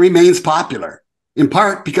 It remains popular, in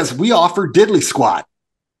part because we offer diddly squat.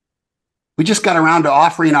 We just got around to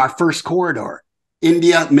offering our first corridor,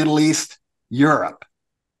 India, Middle East, Europe,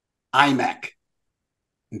 IMEC.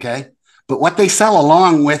 Okay. But what they sell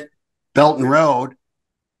along with Belt and Road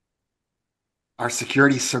are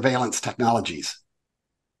security surveillance technologies.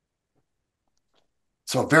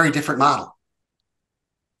 So a very different model.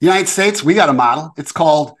 United States, we got a model. It's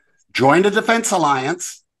called Join a Defense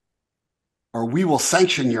Alliance or we will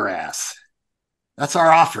sanction your ass. That's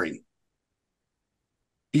our offering.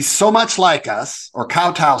 Be so much like us or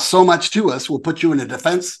kowtow so much to us, we'll put you in a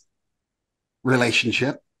defense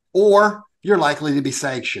relationship, or you're likely to be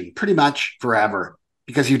sanctioned pretty much forever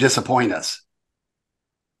because you disappoint us.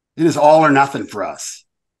 It is all or nothing for us.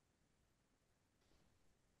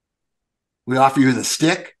 We offer you the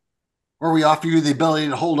stick, or we offer you the ability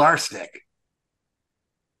to hold our stick.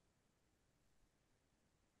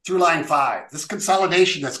 Through line 5, this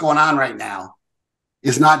consolidation that's going on right now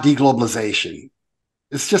is not deglobalization.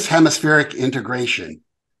 It's just hemispheric integration.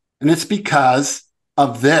 And it's because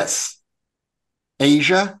of this.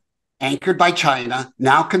 Asia, anchored by China,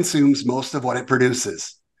 now consumes most of what it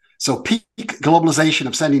produces. So peak globalization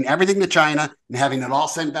of sending everything to China and having it all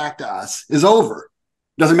sent back to us is over.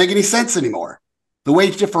 Doesn't make any sense anymore. The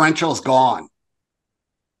wage differential is gone.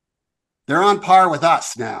 They're on par with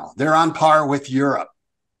us now. They're on par with Europe.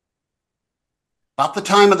 About the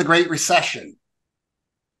time of the Great Recession,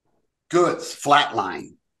 goods flatline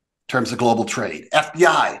in terms of global trade.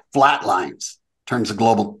 FDI flatlines in terms of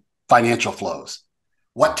global financial flows.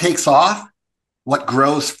 What takes off? What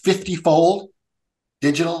grows 50-fold?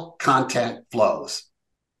 Digital content flows.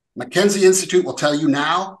 McKinsey Institute will tell you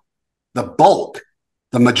now the bulk,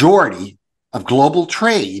 the majority of global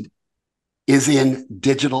trade is in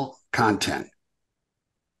digital content.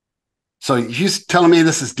 So you're telling me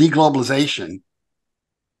this is deglobalization.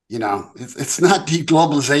 You know, it's not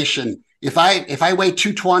deglobalization. If I weigh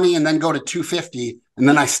 220 and then go to 250 and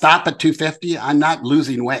then I stop at 250, I'm not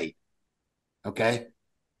losing weight. Okay.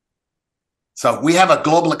 So we have a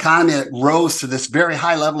global economy that rose to this very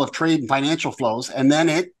high level of trade and financial flows, and then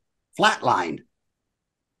it flatlined.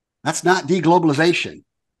 That's not deglobalization.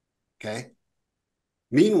 Okay.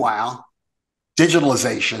 Meanwhile,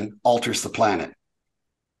 digitalization alters the planet,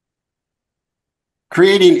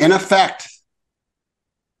 creating, in effect,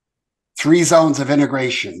 3 zones of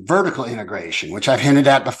integration: vertical integration, which I've hinted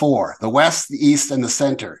at before, the West, the East, and the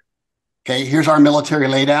center. Okay, here's our military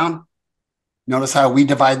laydown. Notice how we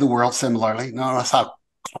divide the world similarly. Notice how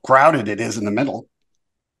crowded it is in the middle.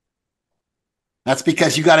 That's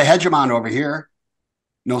because you got a hegemon over here,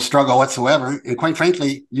 no struggle whatsoever. And quite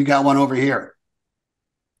frankly, you got one over here.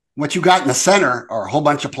 What you got in the center are a whole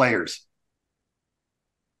bunch of players.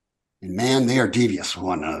 And man, they are devious with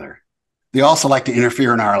one another. They also like to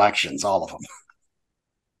interfere in our elections, all of them.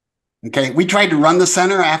 Okay, we tried to run the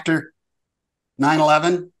center after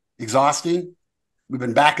 9/11, exhausting. We've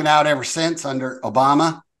been backing out ever since under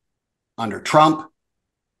Obama, under Trump.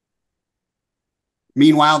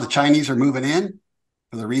 Meanwhile, the Chinese are moving in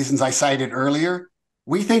for the reasons I cited earlier.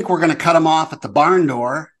 We think we're going to cut them off at the barn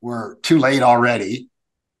door. We're too late already.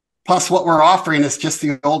 Plus, what we're offering is just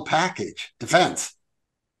the old package, defense.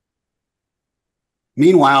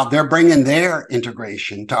 Meanwhile, they're bringing their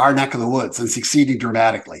integration to our neck of the woods and succeeding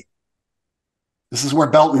dramatically. This is where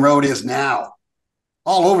Belt and Road is now,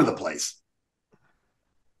 all over the place.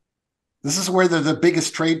 This is where they're the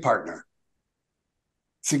biggest trade partner.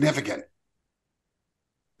 Significant.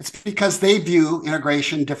 It's because they view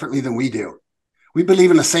integration differently than we do. We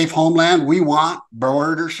believe in a safe homeland. We want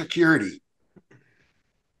border security.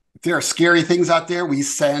 If there are scary things out there, we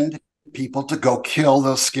send people to go kill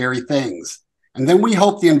those scary things. And then we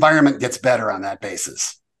hope the environment gets better on that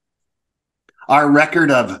basis. Our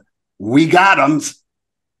record of we got 'ems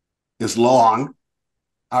is long.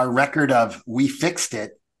 Our record of we fixed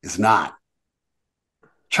it is not.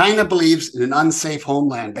 China believes in an unsafe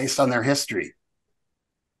homeland based on their history.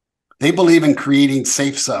 They believe in creating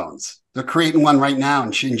safe zones. They're creating one right now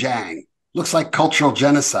in Xinjiang. Looks like cultural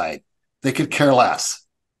genocide. They could care less.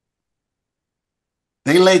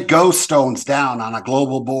 They lay ghost stones down on a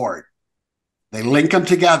global board. They link them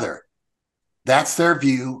together. That's their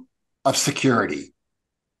view of security.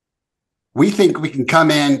 We think we can come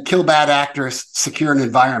in, kill bad actors, secure an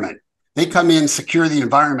environment. They come in, secure the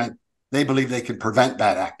environment. They believe they can prevent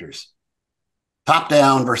bad actors. Top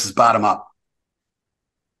down versus bottom up.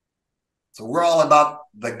 So we're all about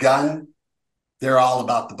the gun. They're all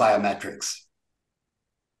about the biometrics.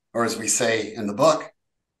 Or as we say in the book,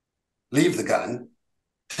 leave the gun,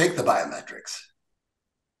 take the biometrics.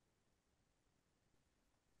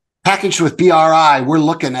 Packaged with BRI, we're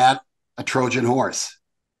looking at a Trojan horse.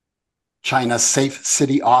 China's Safe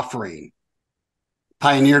City offering,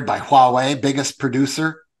 pioneered by Huawei, biggest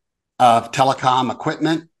producer of telecom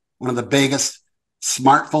equipment, one of the biggest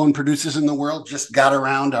smartphone producers in the world, just got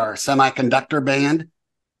around our semiconductor ban,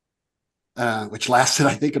 which lasted,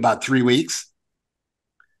 I think, about 3 weeks.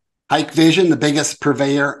 Hikvision, the biggest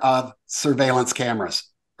purveyor of surveillance cameras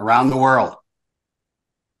around the world.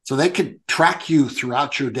 So they could track you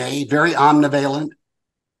throughout your day, very omnivalent.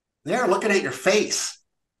 They're looking at your face.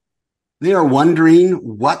 They are wondering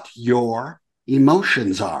what your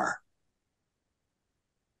emotions are.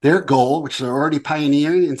 Their goal, which they're already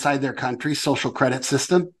pioneering inside their country's social credit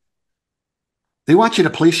system, they want you to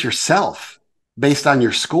police yourself based on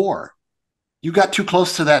your score. You got too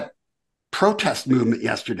close to that protest movement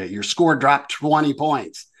yesterday. Your score dropped 20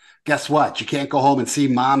 points. Guess what? You can't go home and see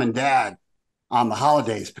mom and dad on the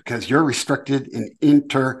holidays because you're restricted in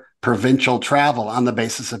inter-provincial travel on the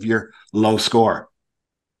basis of your low score.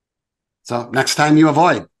 So next time you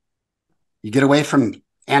avoid, you get away from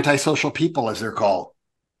antisocial people, as they're called.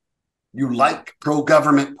 You like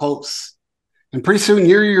pro-government posts. And pretty soon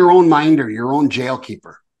you're your own minder, your own jail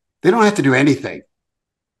keeper. They don't have to do anything.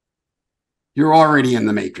 You're already in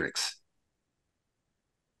the matrix.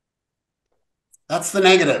 That's the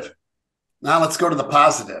negative. Now let's go to the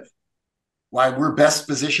positive. Why we're best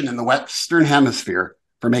positioned in the Western Hemisphere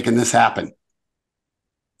for making this happen.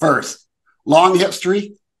 First, long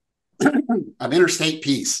history of interstate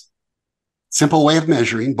peace. Simple way of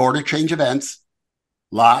measuring border change events.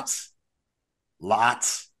 Lots,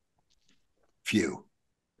 few.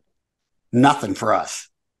 Nothing for us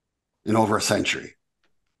in over a century.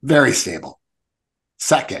 Very stable.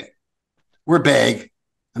 Second, we're big,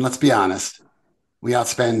 and let's be honest, we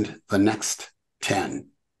outspend the next 10.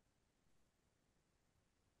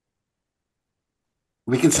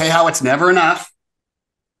 We can say how it's never enough,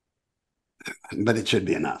 but it should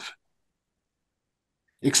be enough.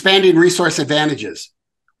 Expanding resource advantages.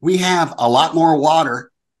 We have a lot more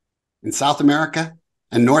water in South America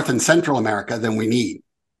and North and Central America than we need.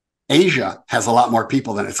 Asia has a lot more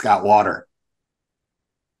people than it's got water.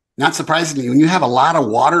 Not surprisingly, when you have a lot of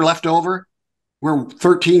water left over, we're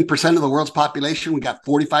 13% of the world's population. We got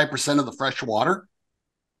 45% of the fresh water.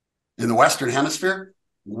 In the Western Hemisphere,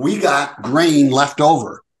 we got grain left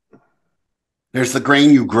over. There's the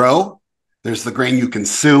grain you grow, there's the grain you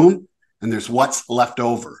consume, and there's what's left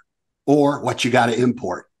over or what you got to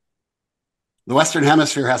import. The Western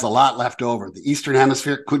Hemisphere has a lot left over. The Eastern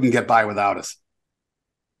Hemisphere couldn't get by without us.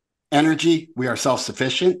 Energy, we are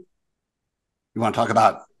self-sufficient. You want to talk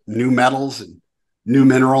about new metals and new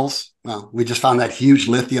minerals? Well, we just found that huge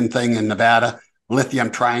lithium thing in Nevada,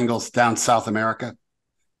 lithium triangles down South America.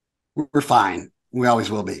 We're fine. We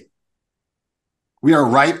always will be. We are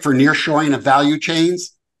ripe for nearshoring of value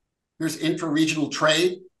chains. There's intra-regional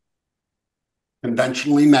trade,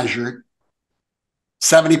 conventionally measured.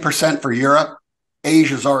 70% for Europe.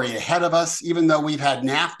 Asia's already ahead of us. Even though we've had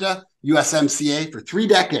NAFTA, USMCA for 3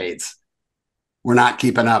 decades, we're not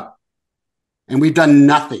keeping up. And we've done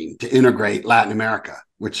nothing to integrate Latin America,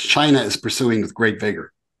 which China is pursuing with great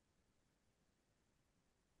vigor.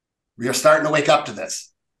 We are starting to wake up to this.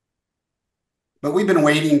 But we've been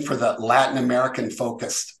waiting for the Latin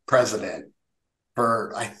American-focused president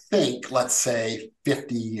for, I think, let's say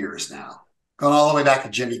 50 years now, going all the way back to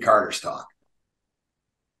Jimmy Carter's talk.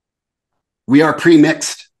 We are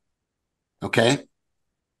pre-mixed, okay?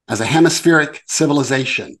 As a hemispheric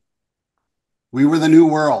civilization, we were the New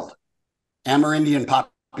World. Amerindian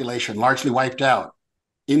population largely wiped out.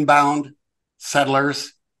 Inbound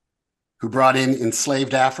settlers who brought in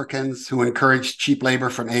enslaved Africans who encouraged cheap labor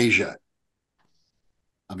from Asia.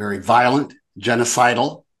 A very violent,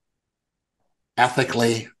 genocidal,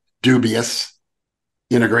 ethically dubious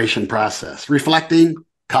integration process, reflecting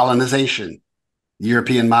colonization, the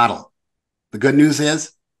European model. The good news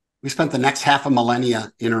is we spent the next half a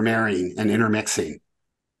millennia intermarrying and intermixing,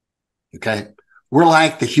 okay? We're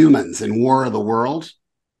like the humans in War of the Worlds.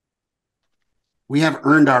 We have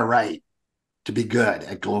earned our right to be good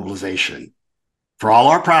at globalization. For all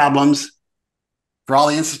our problems, for all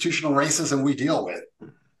the institutional racism we deal with,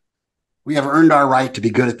 we have earned our right to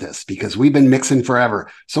be good at this because we've been mixing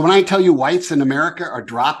forever. So when I tell you whites in America are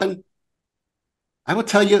dropping, I will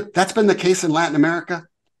tell you that's been the case in Latin America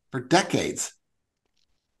for decades.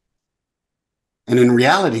 And in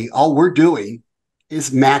reality, all we're doing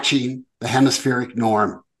is matching the hemispheric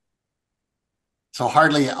norm. So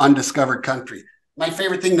hardly an undiscovered country. My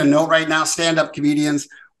favorite thing to note right now, stand-up comedians,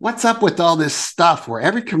 what's up with all this stuff where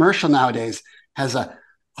every commercial nowadays has a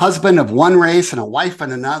husband of one race and a wife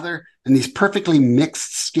of another, and these perfectly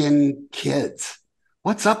mixed skin kids?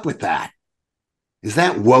 What's up with that? Is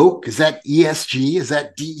that woke? Is that ESG? Is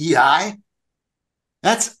that DEI?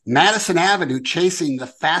 That's Madison Avenue chasing the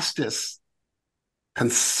fastest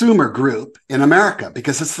consumer group in America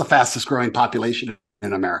because it's the fastest growing population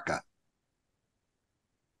in America.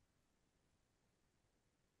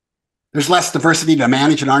 There's less diversity to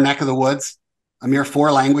manage in our neck of the woods. A mere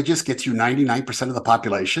 4 languages gets you 99% of the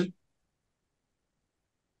population.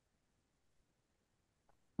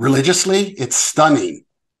 Religiously, it's stunning.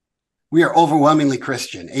 We are overwhelmingly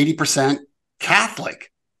Christian, 80%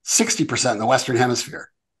 Catholic, 60% in the Western Hemisphere.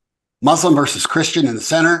 Muslim versus Christian in the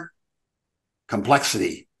center,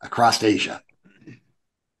 complexity across Asia.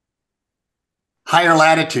 Higher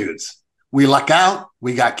latitudes. We luck out.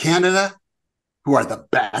 We got Canada, who are the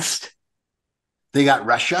best. They got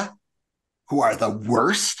Russia, who are the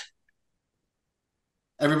worst.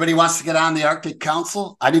 Everybody wants to get on the Arctic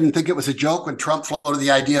Council. I didn't think it was a joke when Trump floated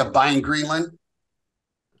the idea of buying Greenland.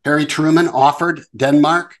 Harry Truman offered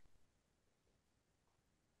Denmark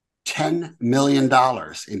 $10 million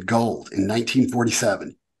in gold in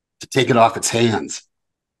 1947 to take it off its hands.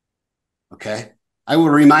 Okay? I will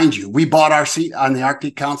remind you, we bought our seat on the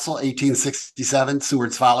Arctic Council, 1867,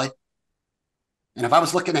 Seward's Folly. And if I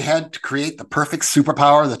was looking ahead to create the perfect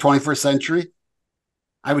superpower of the 21st century,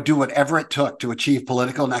 I would do whatever it took to achieve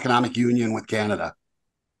political and economic union with Canada.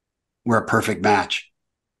 We're a perfect match.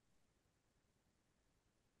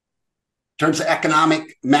 In terms of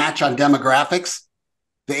economic match on demographics,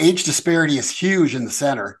 the age disparity is huge in the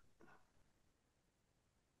center.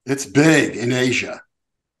 It's big in Asia,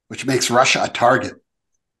 which makes Russia a target.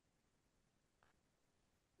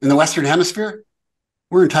 In the Western Hemisphere,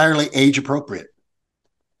 we're entirely age appropriate.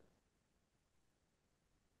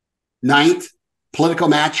 Ninth, political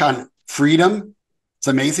match on freedom. It's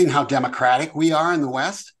amazing how democratic we are in the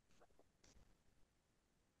West.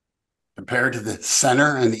 compared to the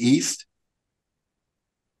center and the east.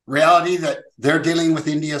 Reality that they're dealing with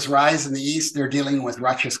India's rise in the east, they're dealing with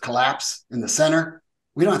Russia's collapse in the center.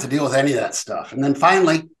 We don't have to deal with any of that stuff. And then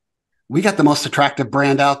finally, we got the most attractive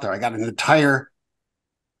brand out there. I got an entire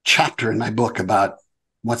chapter in my book about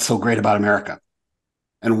what's so great about America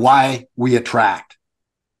and why we attract.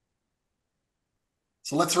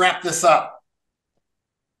 So let's wrap this up.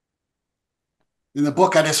 In the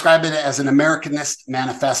book, I describe it as an Americanist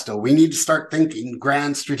manifesto. We need to start thinking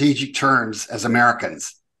grand strategic terms as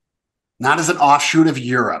Americans, not as an offshoot of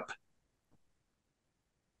Europe.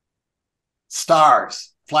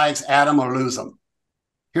 Stars, flags, add them or lose them.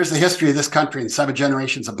 Here's the history of this country in 7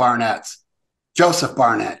 generations of Barnetts. Joseph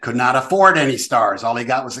Barnett could not afford any stars. All he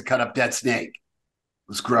got was a cut up dead snake. It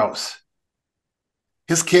was gross.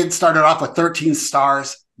 His kid started off with 13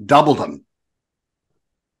 stars, doubled them.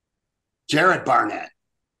 Jared Barnett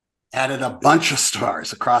added a bunch of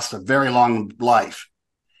stars across a very long life.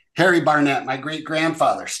 Harry Barnett, my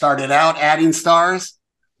great-grandfather, started out adding stars,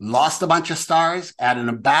 lost a bunch of stars, added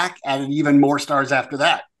them back, added even more stars after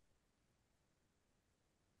that.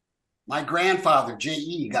 My grandfather,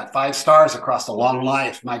 J.E., got 5 stars across a long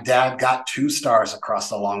life. My dad got 2 stars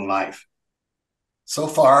across a long life. So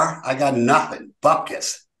far, I got nothing,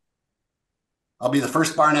 bupkis. I'll be the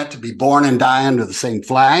first Barnett to be born and die under the same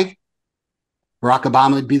flag. Barack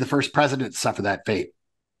Obama would be the first president to suffer that fate.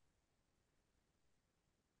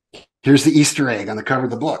 Here's the Easter egg on the cover of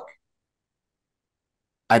the book.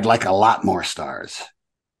 I'd like a lot more stars.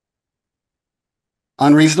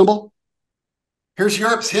 Unreasonable? Here's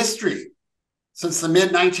Europe's history since the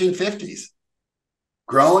mid-1950s.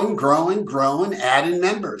 Growing, growing, growing, adding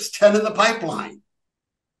members, 10 in the pipeline.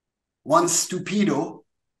 One stupido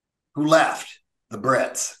who left, the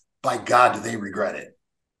Brits. By God, do they regret it.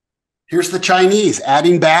 Here's the Chinese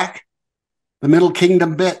adding back the Middle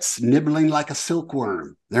Kingdom bits, nibbling like a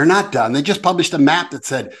silkworm. They're not done. They just published a map that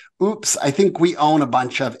said, oops, I think we own a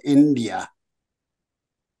bunch of India.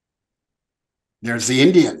 There's the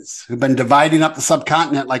Indians who've been dividing up the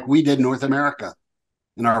subcontinent like we did North America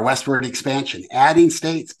in our westward expansion, adding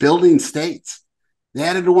states, building states. They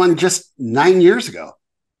added one just 9 years ago.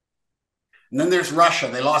 And then there's Russia.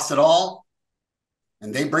 They lost it all.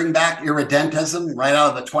 And they bring back irredentism right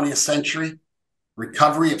out of the 20th century,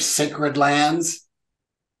 recovery of sacred lands.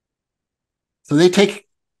 So they take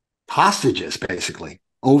hostages, basically,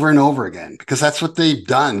 over and over again, because that's what they've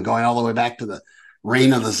done, going all the way back to the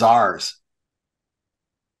reign of the czars.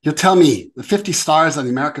 You'll tell me the 50 stars on the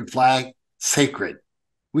American flag, sacred.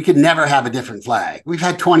 We could never have a different flag. We've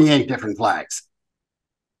had 28 different flags.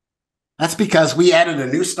 That's because we added a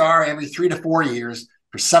new star every 3 to 4 years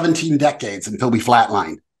for 17 decades until we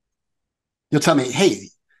flatlined. You'll tell me, hey,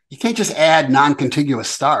 you can't just add non-contiguous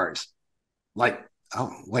stars. Like,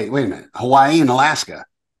 oh, wait a minute, Hawaii and Alaska.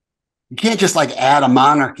 You can't just like add a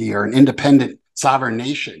monarchy or an independent sovereign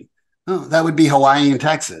nation. Oh, that would be Hawaii and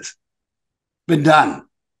Texas. Been done.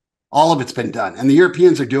 All of it's been done. And the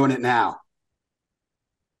Europeans are doing it now.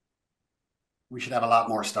 We should have a lot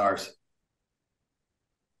more stars.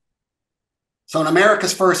 So in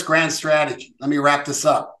America's first grand strategy, let me wrap this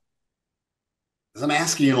up. Because I'm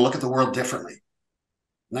asking you to look at the world differently.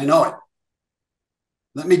 And I know it.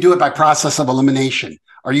 Let me do it by process of elimination.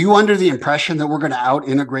 Are you under the impression that we're going to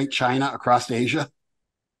out-integrate China across Asia?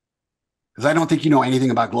 Because I don't think you know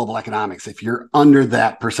anything about global economics if you're under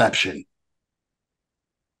that perception.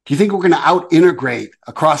 Do you think we're going to out-integrate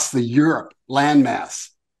across the Europe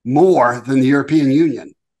landmass more than the European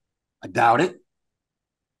Union? I doubt it.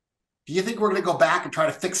 Do you think we're going to go back and try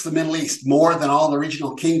to fix the Middle East more than all the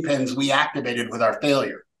regional kingpins we activated with our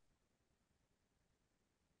failure?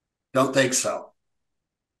 Don't think so.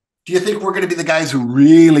 Do you think we're going to be the guys who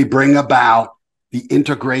really bring about the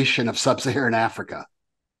integration of sub-Saharan Africa?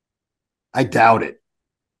 I doubt it.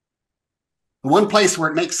 The one place where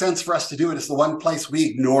it makes sense for us to do it is the one place we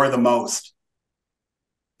ignore the most.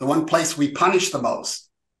 The one place we punish the most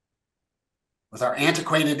with our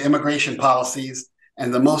antiquated immigration policies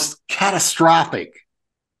and the most catastrophic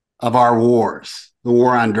of our wars, the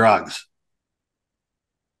war on drugs.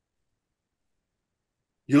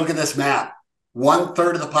 You look at this map,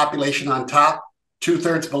 1/3 of the population on top,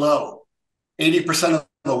 2/3 below, 80% of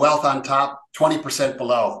the wealth on top, 20%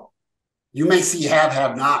 below. You may see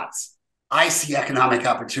have-nots. I see economic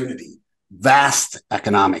opportunity, vast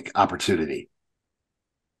economic opportunity.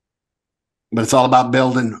 But it's all about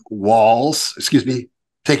building walls,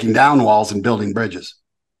 taking down walls and building bridges.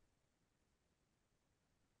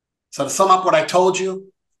 So to sum up what I told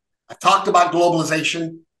you, I talked about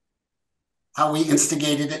globalization, how we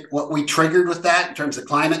instigated it, what we triggered with that in terms of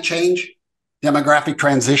climate change, demographic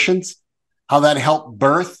transitions, how that helped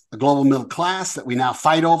birth the global middle class that we now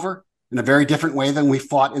fight over in a very different way than we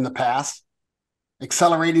fought in the past,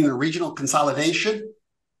 accelerating the regional consolidation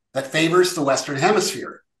that favors the Western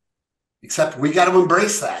Hemisphere. Except we got to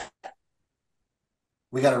embrace that.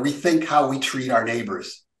 We got to rethink how we treat our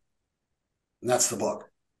neighbors. And that's the book.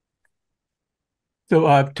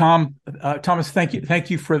 So, Thomas, thank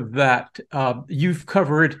you for that. You've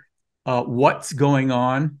covered what's going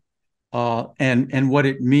on and what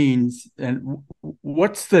it means, and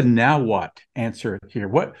what's the now what answer here.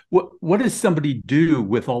 What does somebody do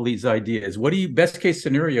with all these ideas? What do you, best case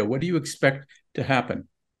scenario, what do you expect to happen?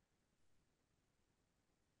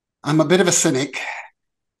 I'm a bit of a cynic,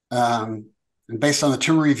 and based on the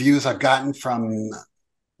 2 reviews I've gotten from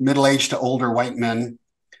middle-aged to older white men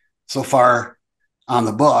so far on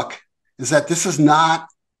the book, is that this is not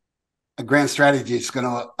a grand strategy that's going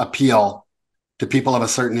to appeal to people of a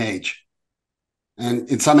certain age, and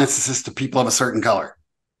in some instances to people of a certain color,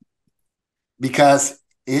 because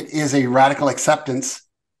it is a radical acceptance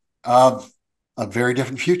of a very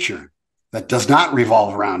different future that does not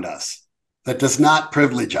revolve around us, that does not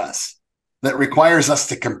privilege us, that requires us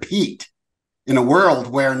to compete in a world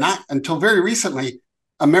where not until very recently,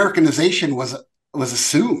 Americanization was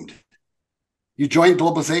assumed. You join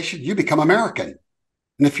globalization, you become American.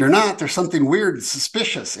 And if you're not, there's something weird and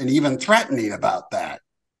suspicious and even threatening about that.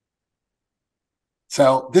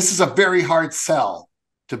 So this is a very hard sell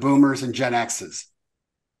to boomers and Gen X's.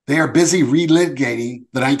 They are busy relitigating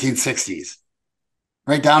the 1960s,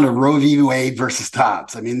 right down to Roe v. Wade versus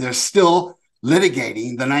Dobbs. I mean, they're still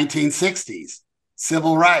litigating the 1960s,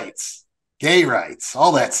 civil rights, gay rights,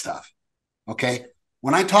 all that stuff. Okay.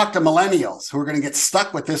 When I talk to millennials who are going to get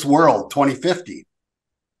stuck with this world 2050,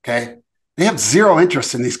 okay, they have zero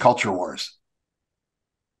interest in these culture wars.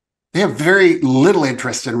 They have very little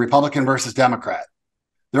interest in Republican versus Democrat.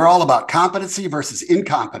 They're all about competency versus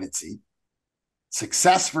incompetency,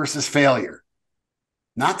 success versus failure,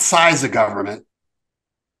 not size of government,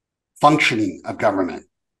 functioning of government.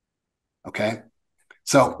 Okay.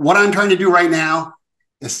 So what I'm trying to do right now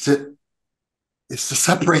is to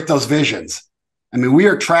separate those visions. I mean, we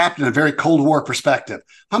are trapped in a very Cold War perspective.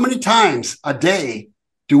 How many times a day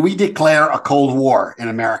do we declare a Cold War in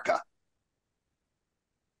America?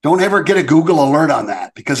 Don't ever get a Google alert on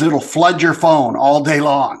that, because it'll flood your phone all day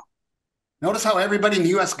long. Notice how everybody in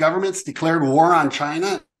the US government's declared war on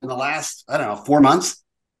China in the last, 4 months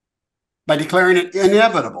by declaring it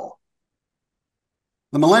inevitable.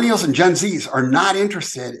 The millennials and Gen Zs are not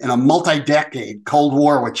interested in a multi-decade Cold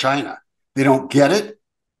War with China. They don't get it.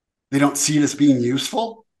 They don't see it as being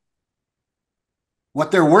useful. What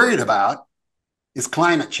they're worried about is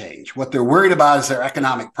climate change. What they're worried about is their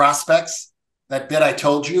economic prospects. That bit I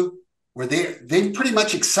told you, where they pretty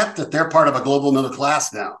much accept that they're part of a global middle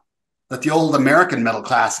class now, that the old American middle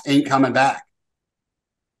class ain't coming back,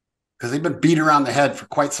 because they've been beat around the head for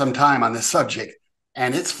quite some time on this subject,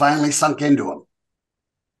 and it's finally sunk into them.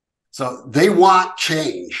 So they want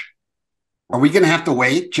change. Are we going to have to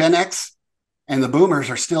wait? Gen X and the boomers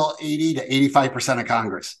are still 80 to 85% of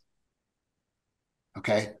Congress.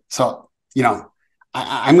 Okay. So,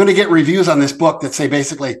 I'm going to get reviews on this book that say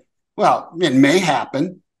basically, well, it may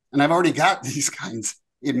happen. And I've already got these kinds.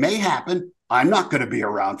 It may happen. I'm not going to be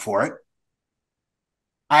around for it.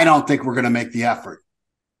 I don't think we're going to make the effort.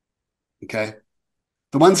 Okay.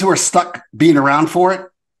 The ones who are stuck being around for it,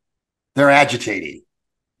 they're agitating.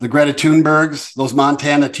 The Greta Thunbergs, those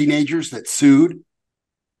Montana teenagers that sued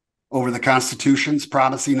over the Constitution's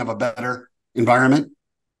promising of a better environment.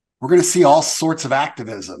 We're going to see all sorts of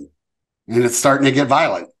activism, and it's starting to get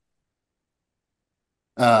violent,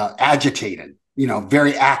 agitated,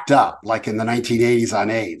 very act up, like in the 1980s on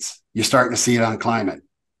AIDS. You're starting to see it on climate.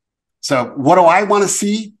 So what do I want to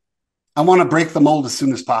see? I want to break the mold as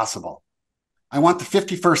soon as possible. I want the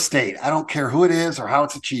 51st state. I don't care who it is or how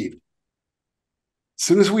it's achieved. As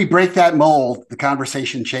soon as we break that mold, the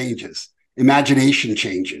conversation changes. Imagination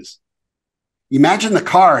changes. Imagine the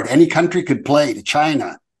card any country could play to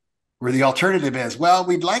China, where the alternative is, well,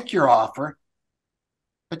 we'd like your offer,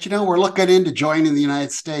 but we're looking into joining the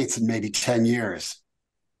United States in maybe 10 years.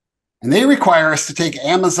 And they require us to take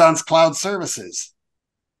Amazon's cloud services.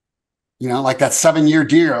 Like that 7-year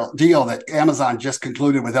deal that Amazon just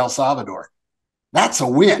concluded with El Salvador. That's a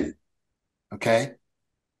win. Okay.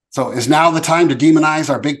 So is now the time to demonize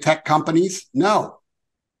our big tech companies? No,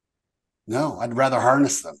 I'd rather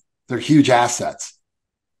harness them. They're huge assets.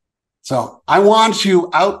 So I want to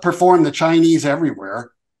outperform the Chinese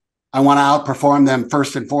everywhere. I want to outperform them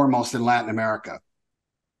first and foremost in Latin America.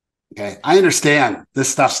 Okay. I understand this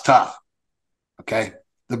stuff's tough. Okay.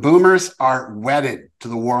 The boomers are wedded to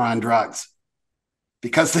the war on drugs.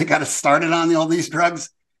 because they got us started on all these drugs,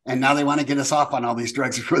 and now they want to get us off on all these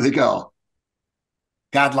drugs before they go.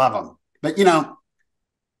 God love them. But, you know,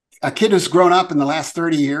 a kid who's grown up in the last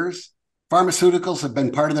 30 years, pharmaceuticals have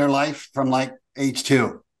been part of their life from like age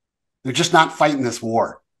 2. They're just not fighting this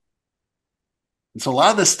war. And so a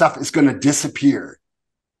lot of this stuff is going to disappear.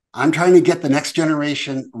 I'm trying to get the next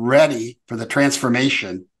generation ready for the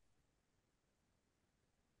transformation.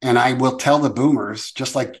 And I will tell the boomers,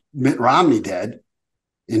 just like Mitt Romney did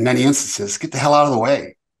in many instances, get the hell out of the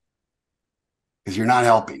way, because you're not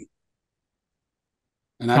helping.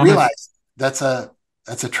 And I realize that's a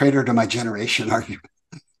traitor to my generation argument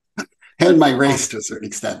and my race to a certain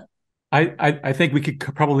extent. I think we could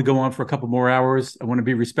probably go on for a couple more hours. I want to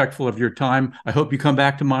be respectful of your time. I hope you come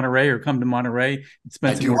back to Monterey or come to Monterey and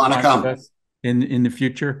spend some more time with us in the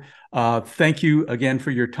future. Thank you again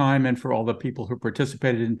for your time and for all the people who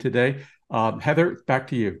participated in today. Heather, back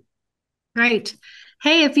to you. Great.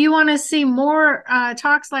 Hey, if you want to see more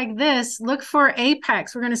talks like this, look for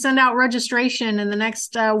Apex. We're going to send out registration in the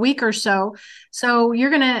next week or so. So you're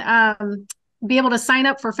going to be able to sign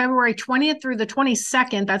up for February 20th through the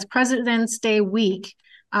 22nd. That's President's Day week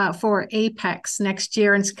for Apex next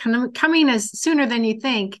year. And it's coming as sooner than you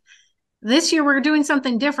think. This year, we're doing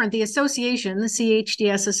something different. The association, the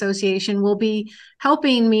CHDS Association, will be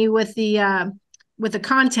helping me with the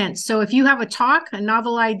content. So if you have a talk, a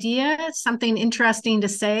novel idea, something interesting to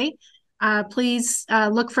say, please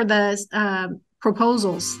look for the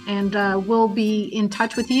proposals, and we'll be in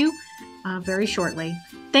touch with you very shortly.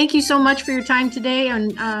 Thank you so much for your time today,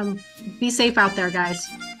 and be safe out there, guys,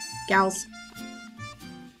 gals.